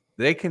 Like,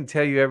 they can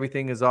tell you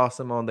everything is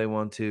awesome all they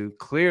want to.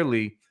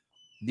 Clearly,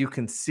 you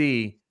can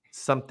see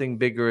something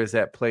bigger is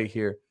at play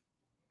here.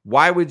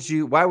 Why would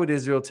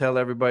Israel tell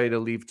everybody to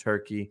leave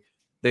Turkey?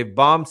 They've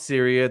bombed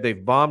Syria.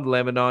 They've bombed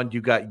Lebanon.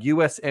 You got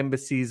U.S.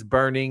 embassies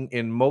burning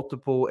in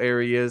multiple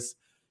areas.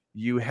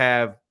 You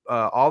have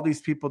all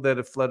these people that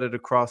have flooded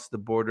across the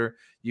border.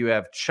 You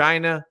have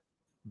China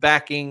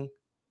backing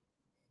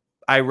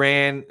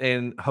Iran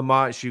and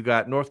Hamas. You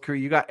got North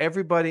Korea. You got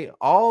everybody.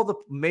 All the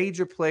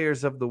major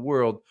players of the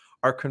world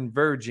are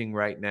converging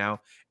right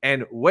now.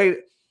 And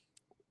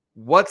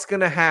what's going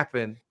to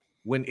happen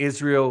when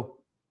Israel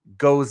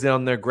goes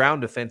on their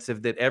ground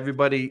offensive that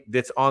everybody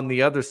that's on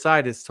the other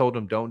side has told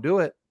them, don't do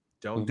it.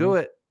 Don't do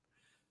it.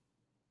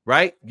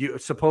 Right?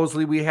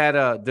 Supposedly we had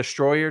a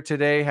destroyer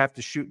today have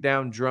to shoot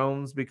down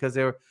drones because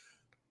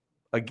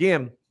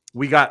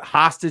we got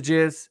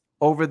hostages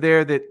over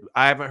there that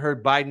I haven't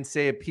heard Biden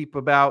say a peep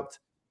about.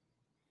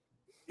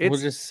 We'll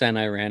just send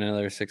Iran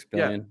another $6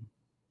 billion.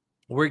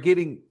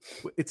 Yeah.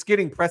 It's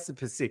getting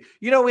precipice.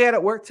 We had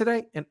at work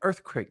today an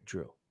earthquake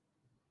drill.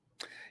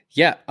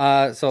 Yeah.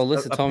 So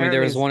Alyssa told me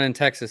there was one in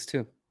Texas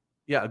too.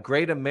 Yeah. A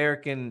great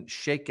American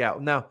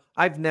shakeout. Now,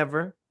 I've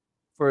never,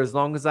 for as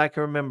long as I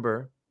can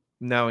remember,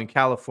 now in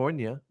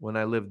California, when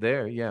I lived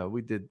there,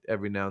 we did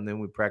every now and then.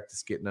 We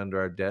practiced getting under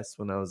our desks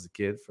when I was a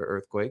kid for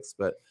earthquakes.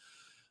 But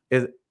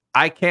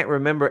I can't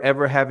remember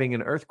ever having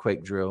an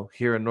earthquake drill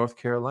here in North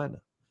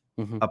Carolina.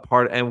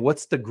 And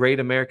what's the Great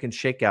American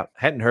Shakeout?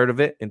 Hadn't heard of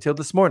it until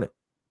this morning.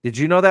 Did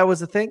you know that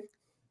was a thing?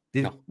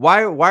 No.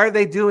 Why are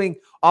they doing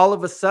all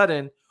of a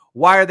sudden?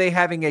 Why are they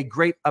having a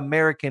Great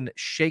American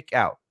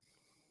Shakeout?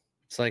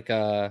 It's like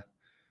what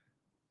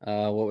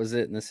was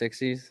it in the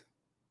 60s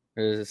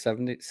or the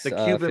 70s? The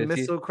Cuban 50s?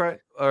 Missile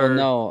Crisis?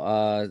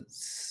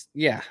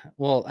 Yeah.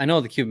 Well, I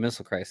know the Cuban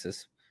Missile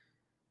Crisis.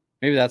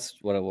 Maybe that's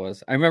what it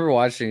was. I remember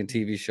watching a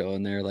TV show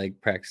and they're like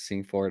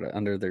practicing for it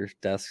under their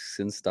desks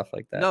and stuff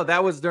like that. No,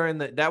 that was during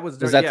the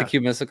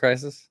Cuban Missile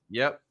Crisis?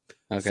 Yep.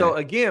 Okay. So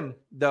again,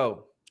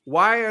 though,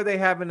 why are they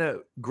having a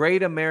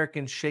Great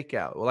American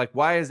Shakeout? Like,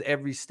 why is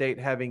every state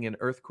having an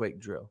earthquake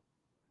drill?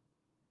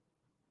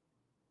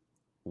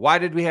 Why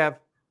did we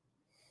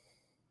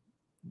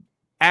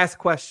ask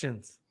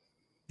questions?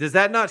 Does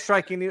that not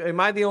strike you? Am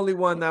I the only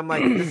one that I'm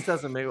like, this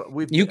doesn't make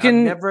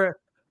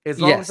as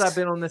long as I've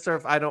been on this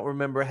earth, I don't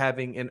remember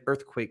having an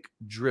earthquake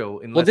drill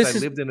unless I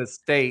lived in a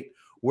state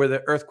where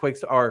the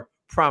earthquakes are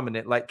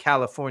prominent, like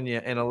California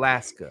and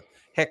Alaska.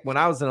 Heck, when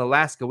I was in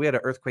Alaska, we had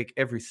an earthquake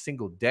every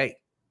single day,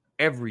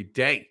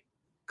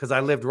 because I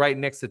lived right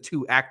next to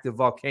 2 active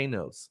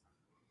volcanoes.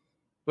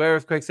 We had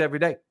earthquakes every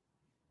day.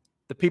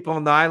 The people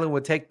on the island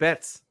would take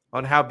bets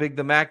on how big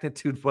the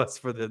magnitude was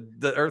for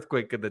the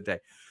earthquake of the day.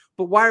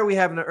 But why are we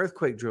having an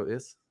earthquake drill?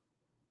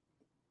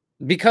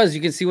 Because you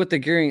can see what they're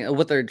gearing,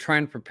 what they're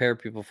trying to prepare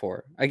people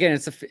for. Again,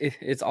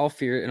 it's all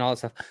fear and all that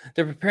stuff.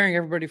 They're preparing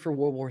everybody for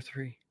World War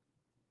III,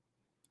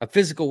 a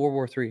physical World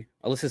War III.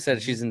 Alyssa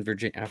said she's in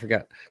Virginia. I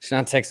forgot. She's not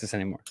in Texas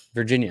anymore.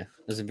 Virginia.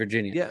 This is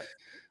Virginia. Yeah.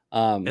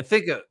 And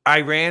think of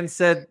Iran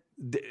said,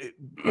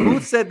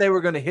 who said they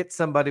were going to hit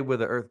somebody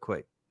with an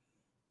earthquake?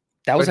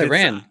 That was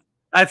Iran.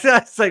 I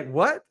was like,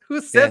 what?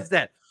 Who says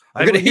that?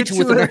 I'm going to hit you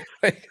with an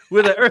earthquake.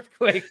 With an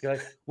earthquake.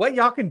 Like, what?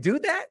 Y'all can do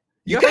that?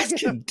 You guys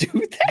can do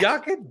that? Y'all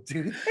can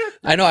do that?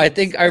 I know. I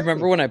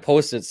remember when I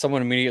posted,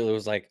 someone immediately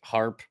was like,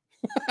 harp.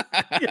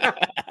 Yeah.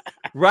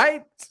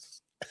 Right?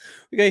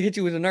 We got to hit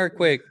you with an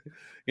earthquake,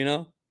 you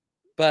know?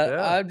 But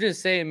yeah. I'm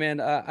just saying, man,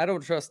 I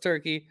don't trust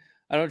Turkey.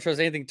 I don't trust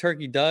anything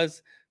Turkey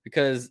does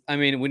because, I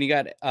mean, when you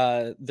got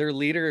their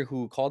leader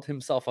who called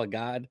himself a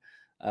god,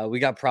 we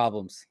got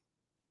problems.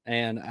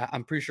 And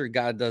I'm pretty sure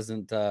God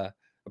doesn't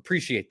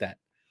appreciate that.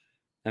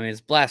 I mean, it's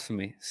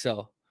blasphemy.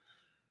 So,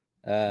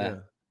 yeah.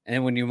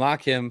 And when you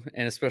mock him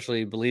and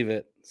especially believe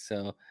it,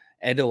 so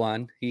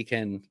Erdogan, he's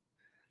going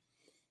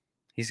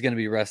to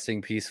be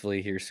resting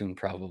peacefully here soon,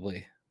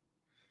 probably.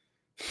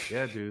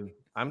 Yeah, dude.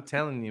 I'm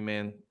telling you,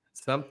 man,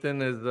 something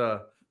is,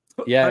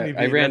 yeah,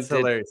 Iran. That's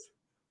hilarious.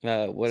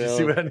 What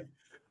else?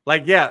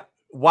 Like, yeah.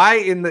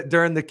 Why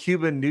during the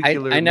Cuban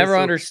nuclear? I never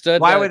understood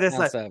why that would this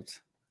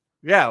concept.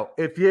 Yeah.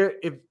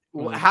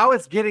 How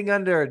is getting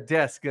under a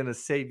desk going to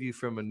save you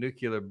from a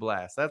nuclear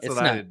blast? That's what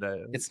I did.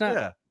 It's not.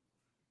 Yeah.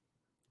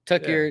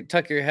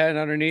 Tuck your head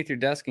underneath your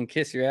desk and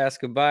kiss your ass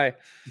goodbye.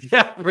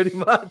 Yeah, pretty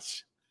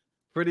much.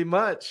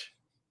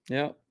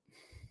 Yeah.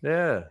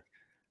 Yeah.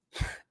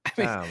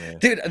 I mean,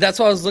 dude, that's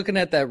why I was looking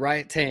at that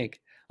riot tank.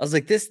 I was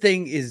like, this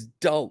thing is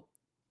dope.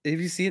 Have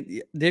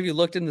you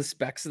looked in the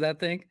specs of that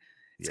thing?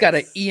 It's got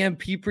an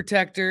EMP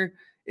protector.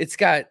 It's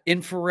got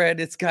infrared.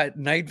 It's got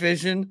night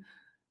vision.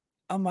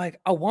 I'm like,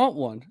 I want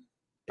one.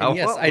 And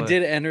I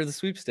did enter the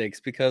sweepstakes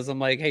because I'm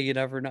like, hey, you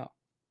never know.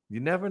 You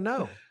never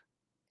know.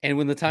 And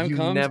when the time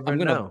comes, I'm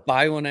going to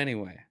buy one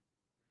anyway.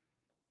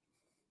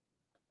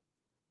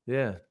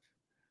 Yeah.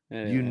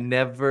 You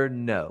never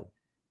know.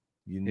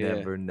 You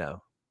never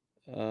know.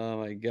 Oh,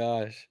 my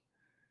gosh.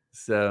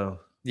 So,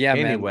 yeah,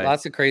 anyway. Man,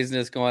 lots of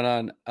craziness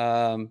going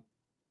on.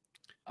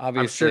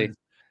 Obviously.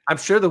 I'm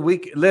sure the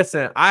week.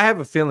 Listen, I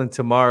have a feeling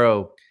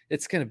tomorrow.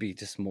 It's going to be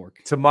just more.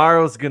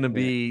 Tomorrow's going to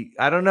be,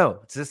 I don't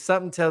know. Just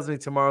something tells me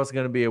tomorrow's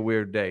going to be a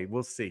weird day.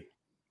 We'll see.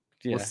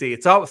 Yeah. We'll see.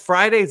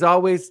 Friday's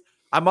always.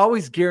 I'm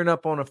always gearing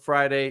up on a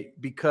Friday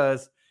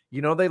because,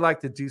 they like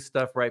to do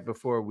stuff right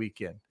before a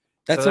weekend.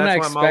 That's why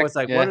I'm always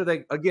like, what are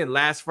they? Again,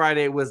 last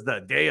Friday was the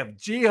day of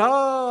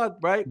jihad,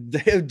 right?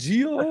 Day of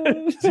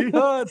jihad.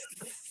 Jihad.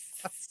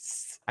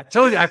 I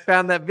told you, I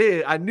found that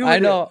video. I knew. I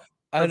know.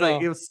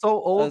 Like, it was so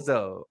old,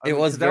 though. That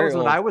was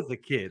when I was a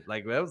kid.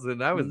 Like, that was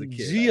when I was a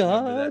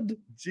kid.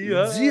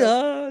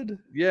 Jihad.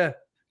 Yeah.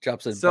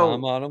 Drops a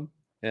bomb on him.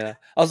 Yeah.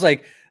 I was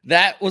like,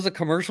 that was a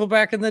commercial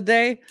back in the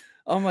day.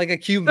 I'm like,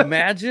 can you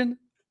imagine?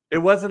 It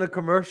wasn't a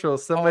commercial.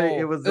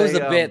 It was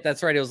a bit.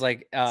 That's right. It was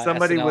like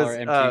somebody SNL was or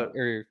MTV,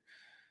 or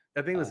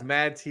I think it was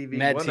Mad TV.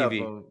 Mad one TV. Of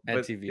them, Mad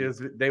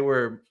TV. They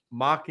were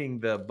mocking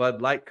the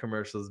Bud Light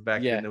commercials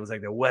back then. It was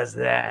like, what's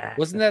that?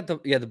 Wasn't that the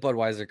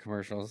Budweiser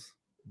commercials?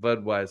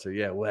 Budweiser,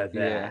 yeah. What's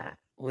that?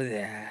 What's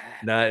that?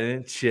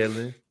 Nothing,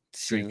 chilling,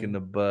 drinking the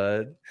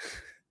Bud.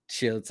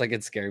 Chill. It's like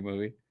a scary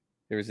movie.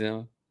 You ever seen that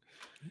one?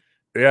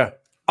 Yeah.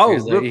 Oh,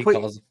 real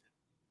quick.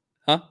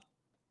 Huh?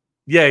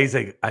 Yeah, he's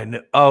like, I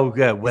know. Oh,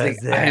 good.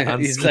 What's that?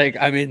 He's like,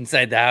 I'm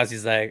inside the house.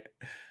 He's like,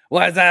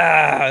 what's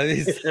up?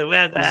 He's just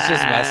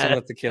messing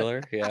with the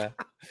killer. Yeah.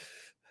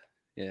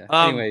 Yeah.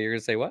 Anyway, you're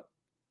gonna say what?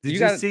 Did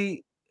you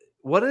see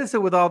what is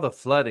it with all the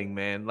flooding,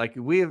 man? Like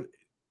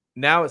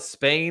now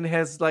Spain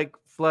has like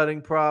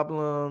flooding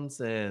problems,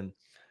 and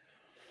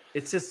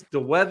it's just the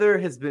weather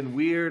has been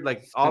weird.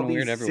 Like all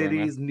these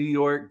cities, New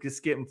York,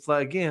 just getting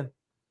flooded again.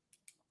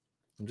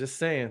 I'm just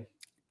saying.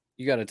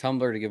 You got a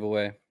tumbler to give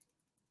away.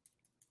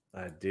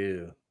 I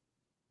do.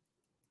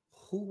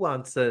 Who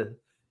wants to?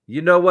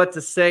 You know what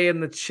to say in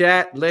the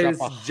chat, ladies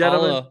and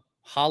gentlemen.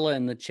 Holla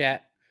in the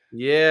chat.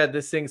 Yeah,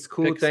 this thing's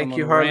cool. Thank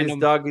you, Harley's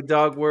Doggy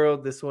Dog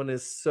World. This one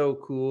is so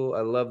cool.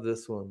 I love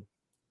this one.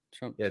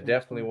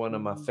 Definitely one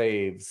of my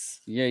faves.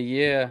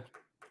 Yeah.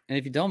 And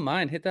if you don't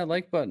mind, hit that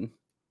like button.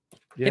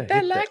 Yeah, hit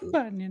that like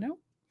button,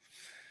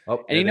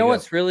 Oh, and you know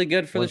what's really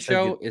good for the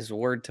show is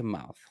word to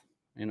mouth.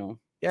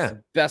 Yeah. It's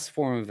the best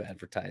form of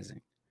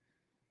advertising.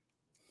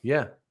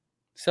 Yeah.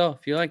 So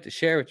if you like to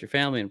share with your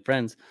family and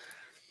friends,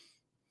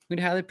 we'd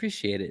highly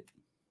appreciate it.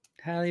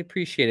 Highly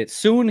appreciate it.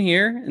 Soon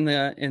here in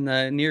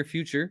the near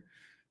future,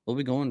 we'll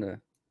be going to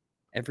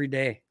every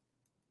day.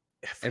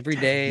 Every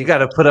day. You got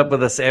to put up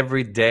with us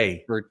every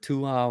day. For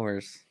 2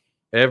 hours.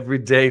 Every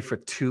day for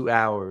 2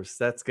 hours.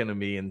 That's going to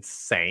be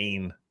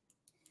insane.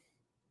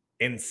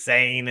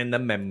 insane in the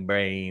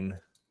membrane.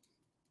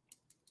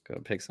 Go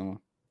pick someone.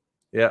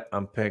 Yeah,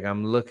 I'm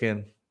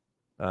looking.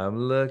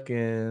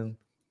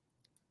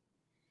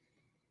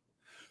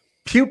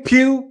 Pew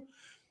pew.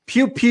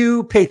 Pew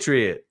pew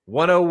Patriot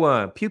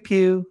 101. Pew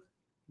pew.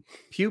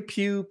 Pew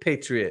pew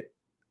Patriot.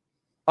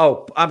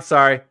 Oh, I'm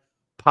sorry.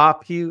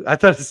 Paw-pew. I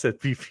thought it said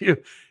pew pew.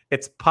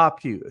 It's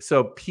paw-pew.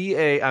 So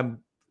P-A, I'm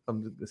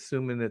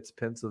assuming it's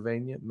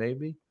Pennsylvania,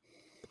 maybe.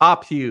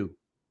 Paw-pew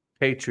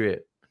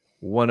Patriot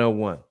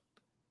 101.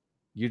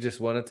 You just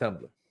won a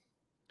tumbler.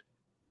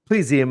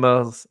 Please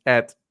email us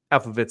at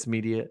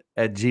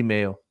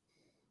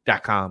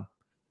alphavetsmedia@gmail.com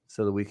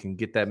so that we can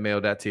get that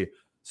mailed out to you.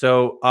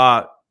 So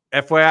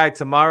FYI,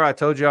 tomorrow I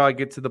told y'all I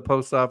get to the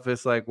post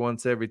office like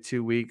once every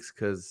 2 weeks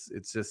because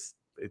it's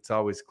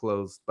always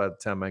closed by the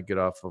time I get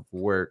off of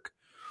work.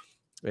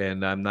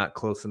 And I'm not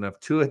close enough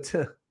to it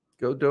to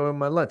go during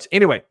my lunch.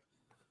 Anyway,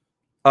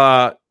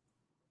 the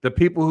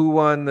people who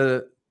won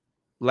the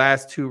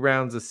last 2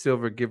 rounds of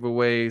silver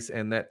giveaways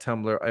and that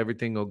tumbler,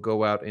 everything will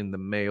go out in the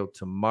mail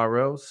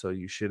tomorrow. So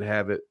you should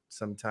have it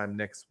sometime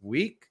next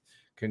week.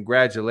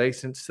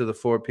 Congratulations to the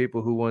 4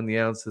 people who won the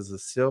ounces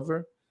of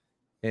silver.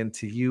 And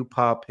to you,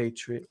 Paw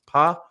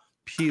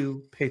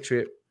Pew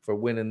Patriot, for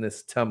winning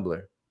this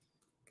tumbler.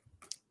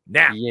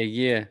 Now,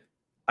 Yeah.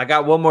 I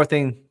got one more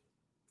thing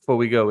before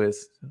we go.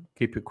 Is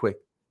keep it quick.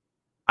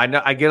 I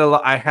know I get a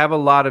lot. I have a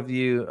lot of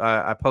you.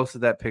 I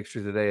posted that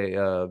picture today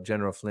of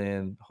General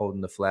Flynn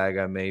holding the flag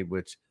I made,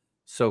 which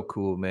so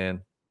cool,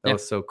 man. That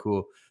was so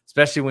cool.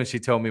 Especially when she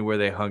told me where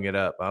they hung it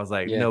up. I was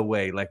like, no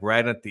way, like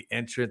right at the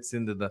entrance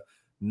into the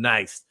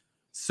nice.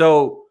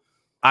 So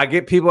I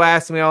get people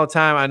asking me all the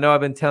time. I know I've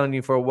been telling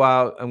you for a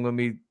while, I'm going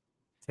to be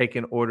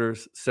taking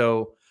orders.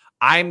 So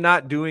I'm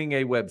not doing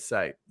a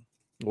website.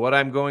 What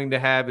I'm going to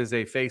have is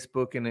a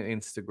Facebook and an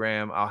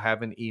Instagram. I'll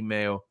have an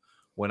email.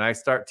 When I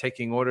start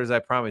taking orders, I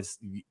promise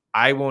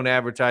I won't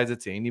advertise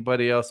it to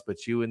anybody else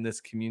but you in this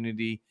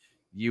community.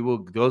 You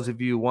will, those of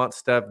you who want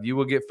stuff, you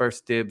will get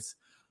first dibs.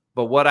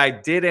 But what I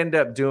did end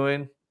up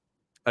doing,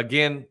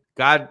 again,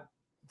 God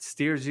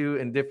steers you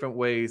in different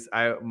ways.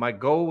 My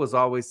goal was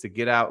always to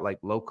get out like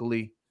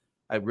locally.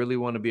 I really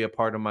want to be a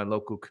part of my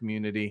local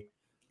community.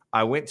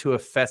 I went to a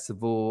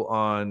festival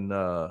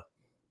on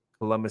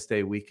Columbus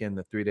Day weekend,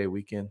 the 3-day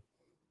weekend.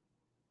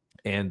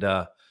 And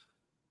I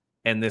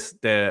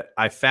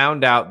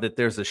found out that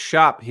there's a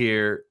shop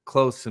here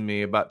close to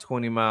me, about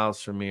 20 miles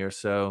from me or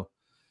so,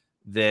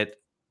 that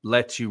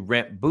lets you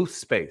rent booth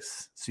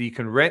space. So you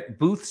can rent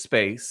booth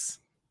space.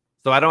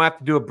 So I don't have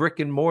to do a brick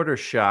and mortar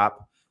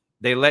shop.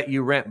 They let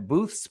you rent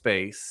booth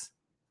space.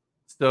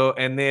 So,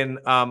 and then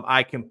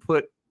I can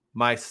put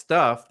my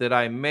stuff that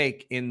I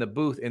make in the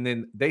booth and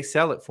then they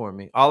sell it for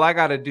me. All I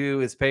got to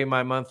do is pay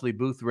my monthly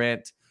booth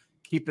rent,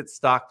 keep it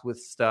stocked with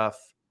stuff.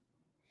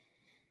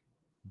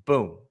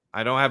 Boom.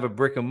 I don't have a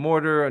brick and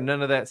mortar or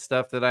none of that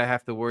stuff that I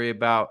have to worry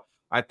about.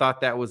 I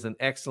thought that was an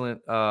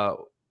excellent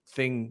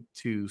thing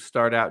to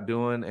start out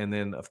doing. And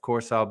then, of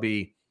course, I'll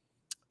be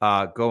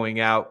going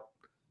out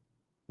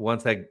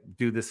once I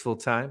do this full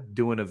time,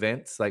 doing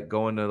events, like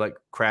going to like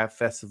craft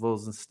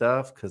festivals and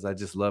stuff, because I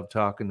just love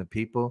talking to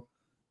people.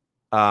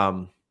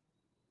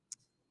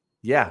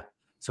 Yeah.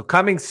 So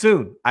coming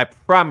soon, I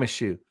promise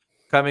you,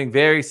 coming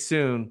very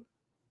soon.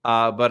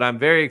 But I'm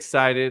very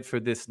excited for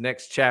this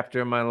next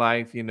chapter in my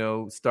life, you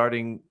know,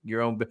 starting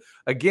your own.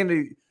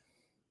 Again,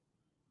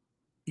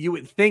 you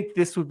would think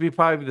this would be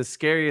probably the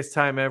scariest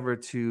time ever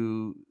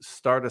to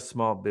start a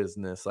small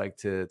business, like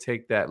to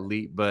take that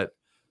leap. But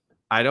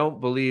I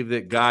don't believe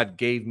that God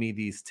gave me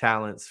these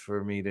talents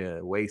for me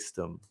to waste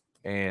them.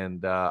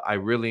 And I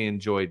really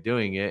enjoy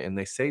doing it. And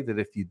they say that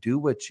if you do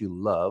what you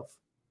love,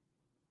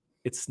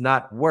 it's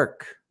not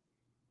work.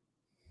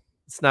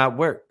 It's not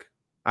work.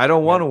 I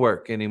don't want to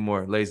work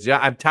anymore, ladies and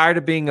gentlemen. I'm tired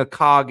of being a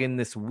cog in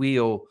this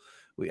wheel.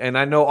 And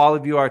I know all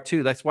of you are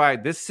too. That's why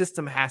this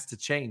system has to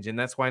change. And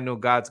that's why I know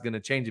God's going to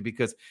change it,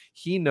 because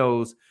he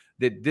knows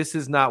that this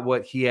is not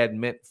what he had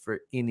meant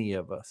for any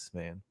of us,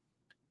 man.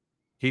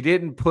 He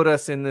didn't put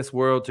us in this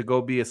world to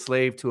go be a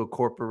slave to a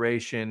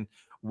corporation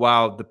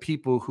while the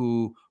people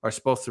who are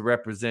supposed to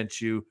represent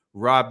you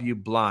rob you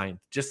blind,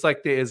 just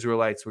like the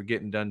Israelites were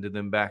getting done to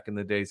them back in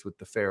the days with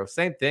the Pharaoh.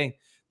 Same thing.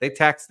 They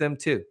taxed them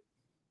too.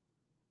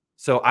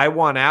 So I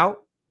want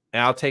out,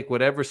 and I'll take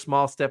whatever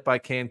small step I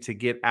can to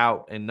get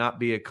out and not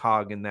be a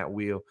cog in that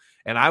wheel.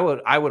 And I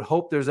would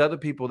hope there's other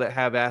people that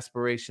have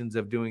aspirations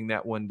of doing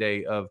that one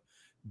day, of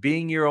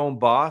being your own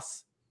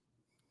boss.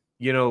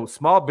 You know,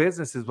 small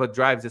business is what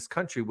drives this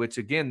country, which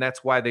again,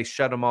 that's why they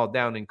shut them all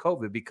down in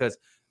COVID, because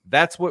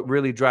that's what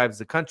really drives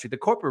the country. The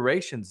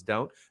corporations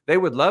don't. They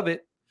would love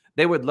it.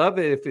 They would love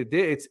it if it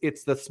did.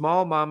 It's the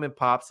small mom and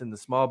pops and the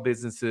small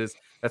businesses.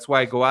 That's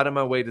why I go out of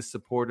my way to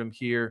support them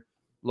here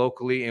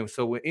locally. And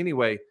so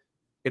anyway,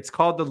 it's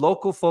called the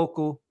Local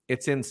Focal.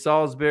 It's in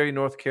Salisbury,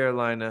 North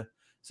Carolina.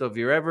 So if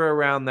you're ever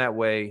around that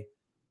way,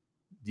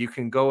 you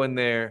can go in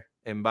there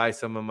and buy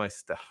some of my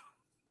stuff.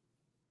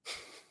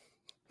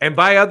 And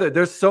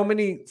there's so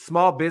many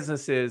small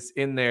businesses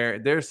in there.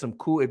 There's some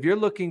cool, if you're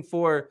looking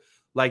for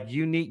like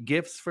unique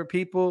gifts for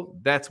people,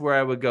 that's where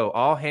I would go.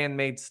 All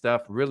handmade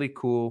stuff, really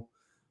cool.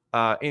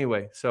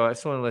 Anyway, so I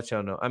just want to let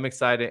y'all know I'm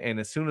excited. And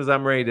as soon as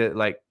I'm ready to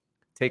like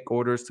take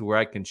orders to where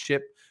I can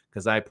ship,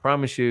 because I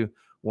promise you,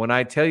 when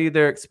I tell you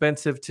they're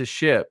expensive to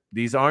ship,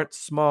 these aren't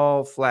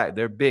small flat,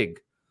 they're big,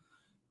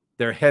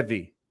 they're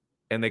heavy,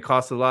 and they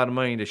cost a lot of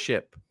money to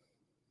ship.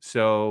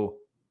 So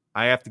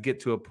I have to get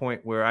to a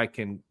point where I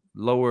can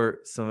lower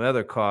some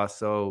other costs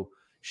so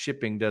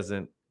shipping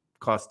doesn't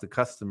cost the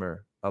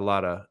customer a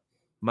lot of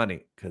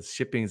money, because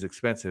shipping is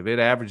expensive. It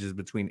averages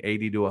between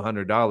 $80 to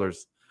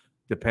 $100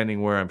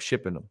 depending where I'm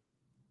shipping them,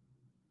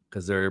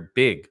 because they're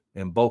big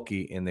and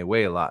bulky and they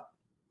weigh a lot.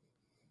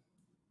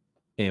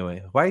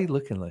 Anyway, why are you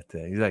looking like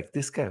that? You're like,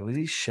 this guy, will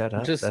you shut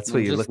up? That's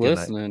what you're looking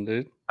listening,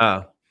 dude.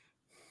 So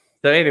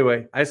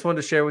anyway, I just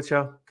wanted to share with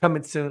y'all.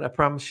 Coming soon, I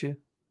promise you.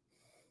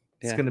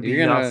 It's gonna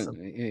be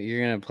awesome.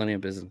 You're gonna have plenty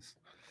of business.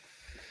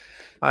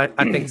 I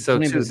think so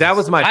too. That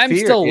was my fear. I'm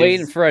still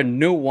waiting for a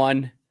new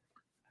one.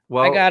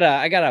 Well,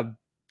 I got a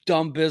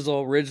Dumb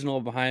Bizzle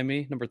original behind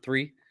me, number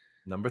 3.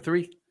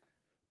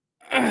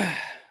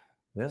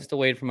 Yeah. Still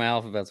waiting for my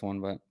AlphaVets one,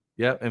 but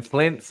yeah. And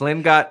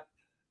Flynn got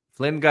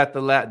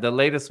the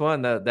latest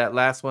one. That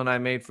last one I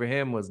made for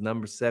him was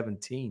number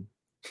 17.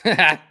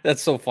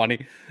 That's so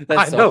funny.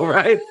 I know,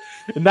 right?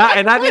 And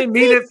I didn't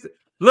mean it.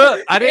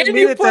 Look, I didn't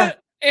mean it.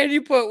 And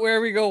you put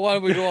where we go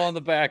one, we go on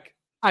the back.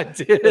 I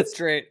did. That's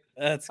great.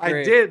 That's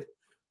great.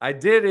 I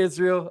did,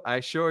 Israel.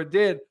 I sure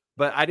did.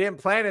 But I didn't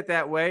plan it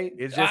that way.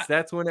 It's just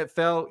that's when it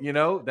fell,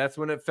 that's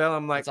when it fell.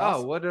 I'm like,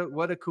 awesome. What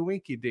a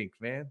coinky dink,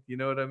 man. You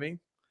know what I mean?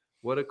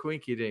 What a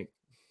coinky dink.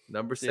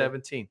 Number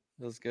 17.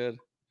 That's good.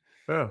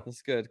 Oh.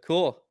 That's good.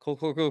 Cool.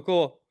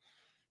 All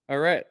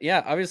right.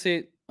 Yeah,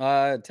 obviously,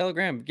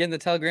 Telegram. Get in the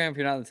Telegram. If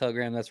you're not in the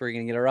Telegram, that's where you're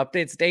going to get our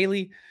updates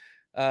daily.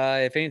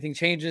 If anything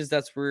changes,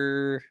 that's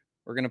where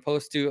we're going to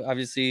post to.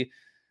 Obviously,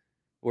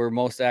 we're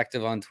most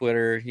active on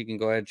Twitter. You can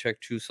go ahead and check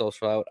True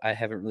Social out. I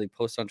haven't really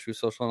posted on True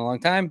Social in a long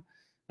time.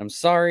 I'm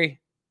sorry.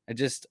 I'm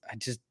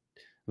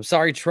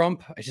sorry,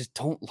 Trump. I just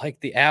don't like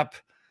the app.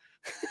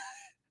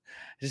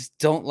 I just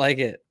don't like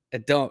it. I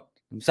don't.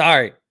 I'm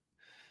sorry.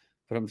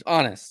 But I'm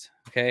honest.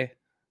 Okay.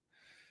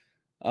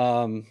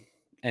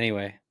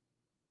 Anyway.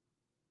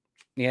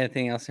 You got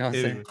anything else you want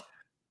to say?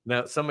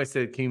 Now, somebody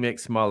said, can you make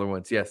smaller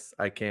ones? Yes,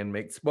 I can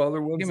make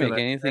smaller ones. You can make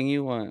anything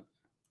you want.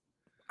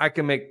 I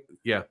can make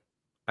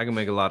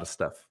a lot of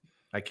stuff.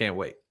 I can't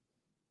wait.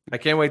 I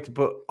can't wait to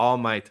put all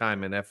my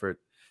time and effort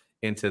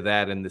into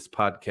that in this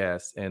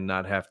podcast and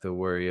not have to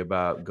worry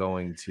about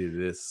going to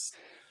this.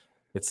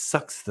 It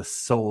sucks the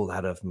soul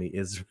out of me,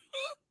 Israel.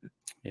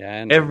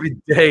 Yeah. Every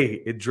day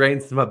it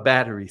drains my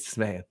batteries,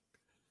 man.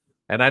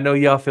 And I know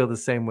y'all feel the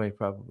same way,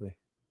 probably.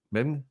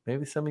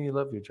 Maybe some of you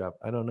love your job.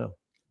 I don't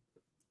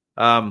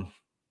know.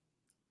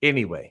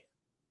 Anyway,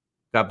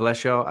 God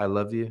bless y'all. I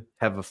love you.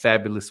 Have a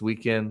fabulous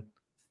weekend.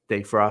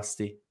 Stay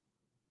frosty.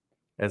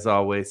 As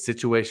always,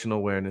 situational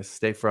awareness.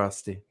 Stay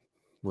frosty.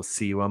 We'll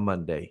see you on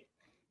Monday.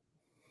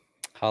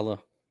 Holla.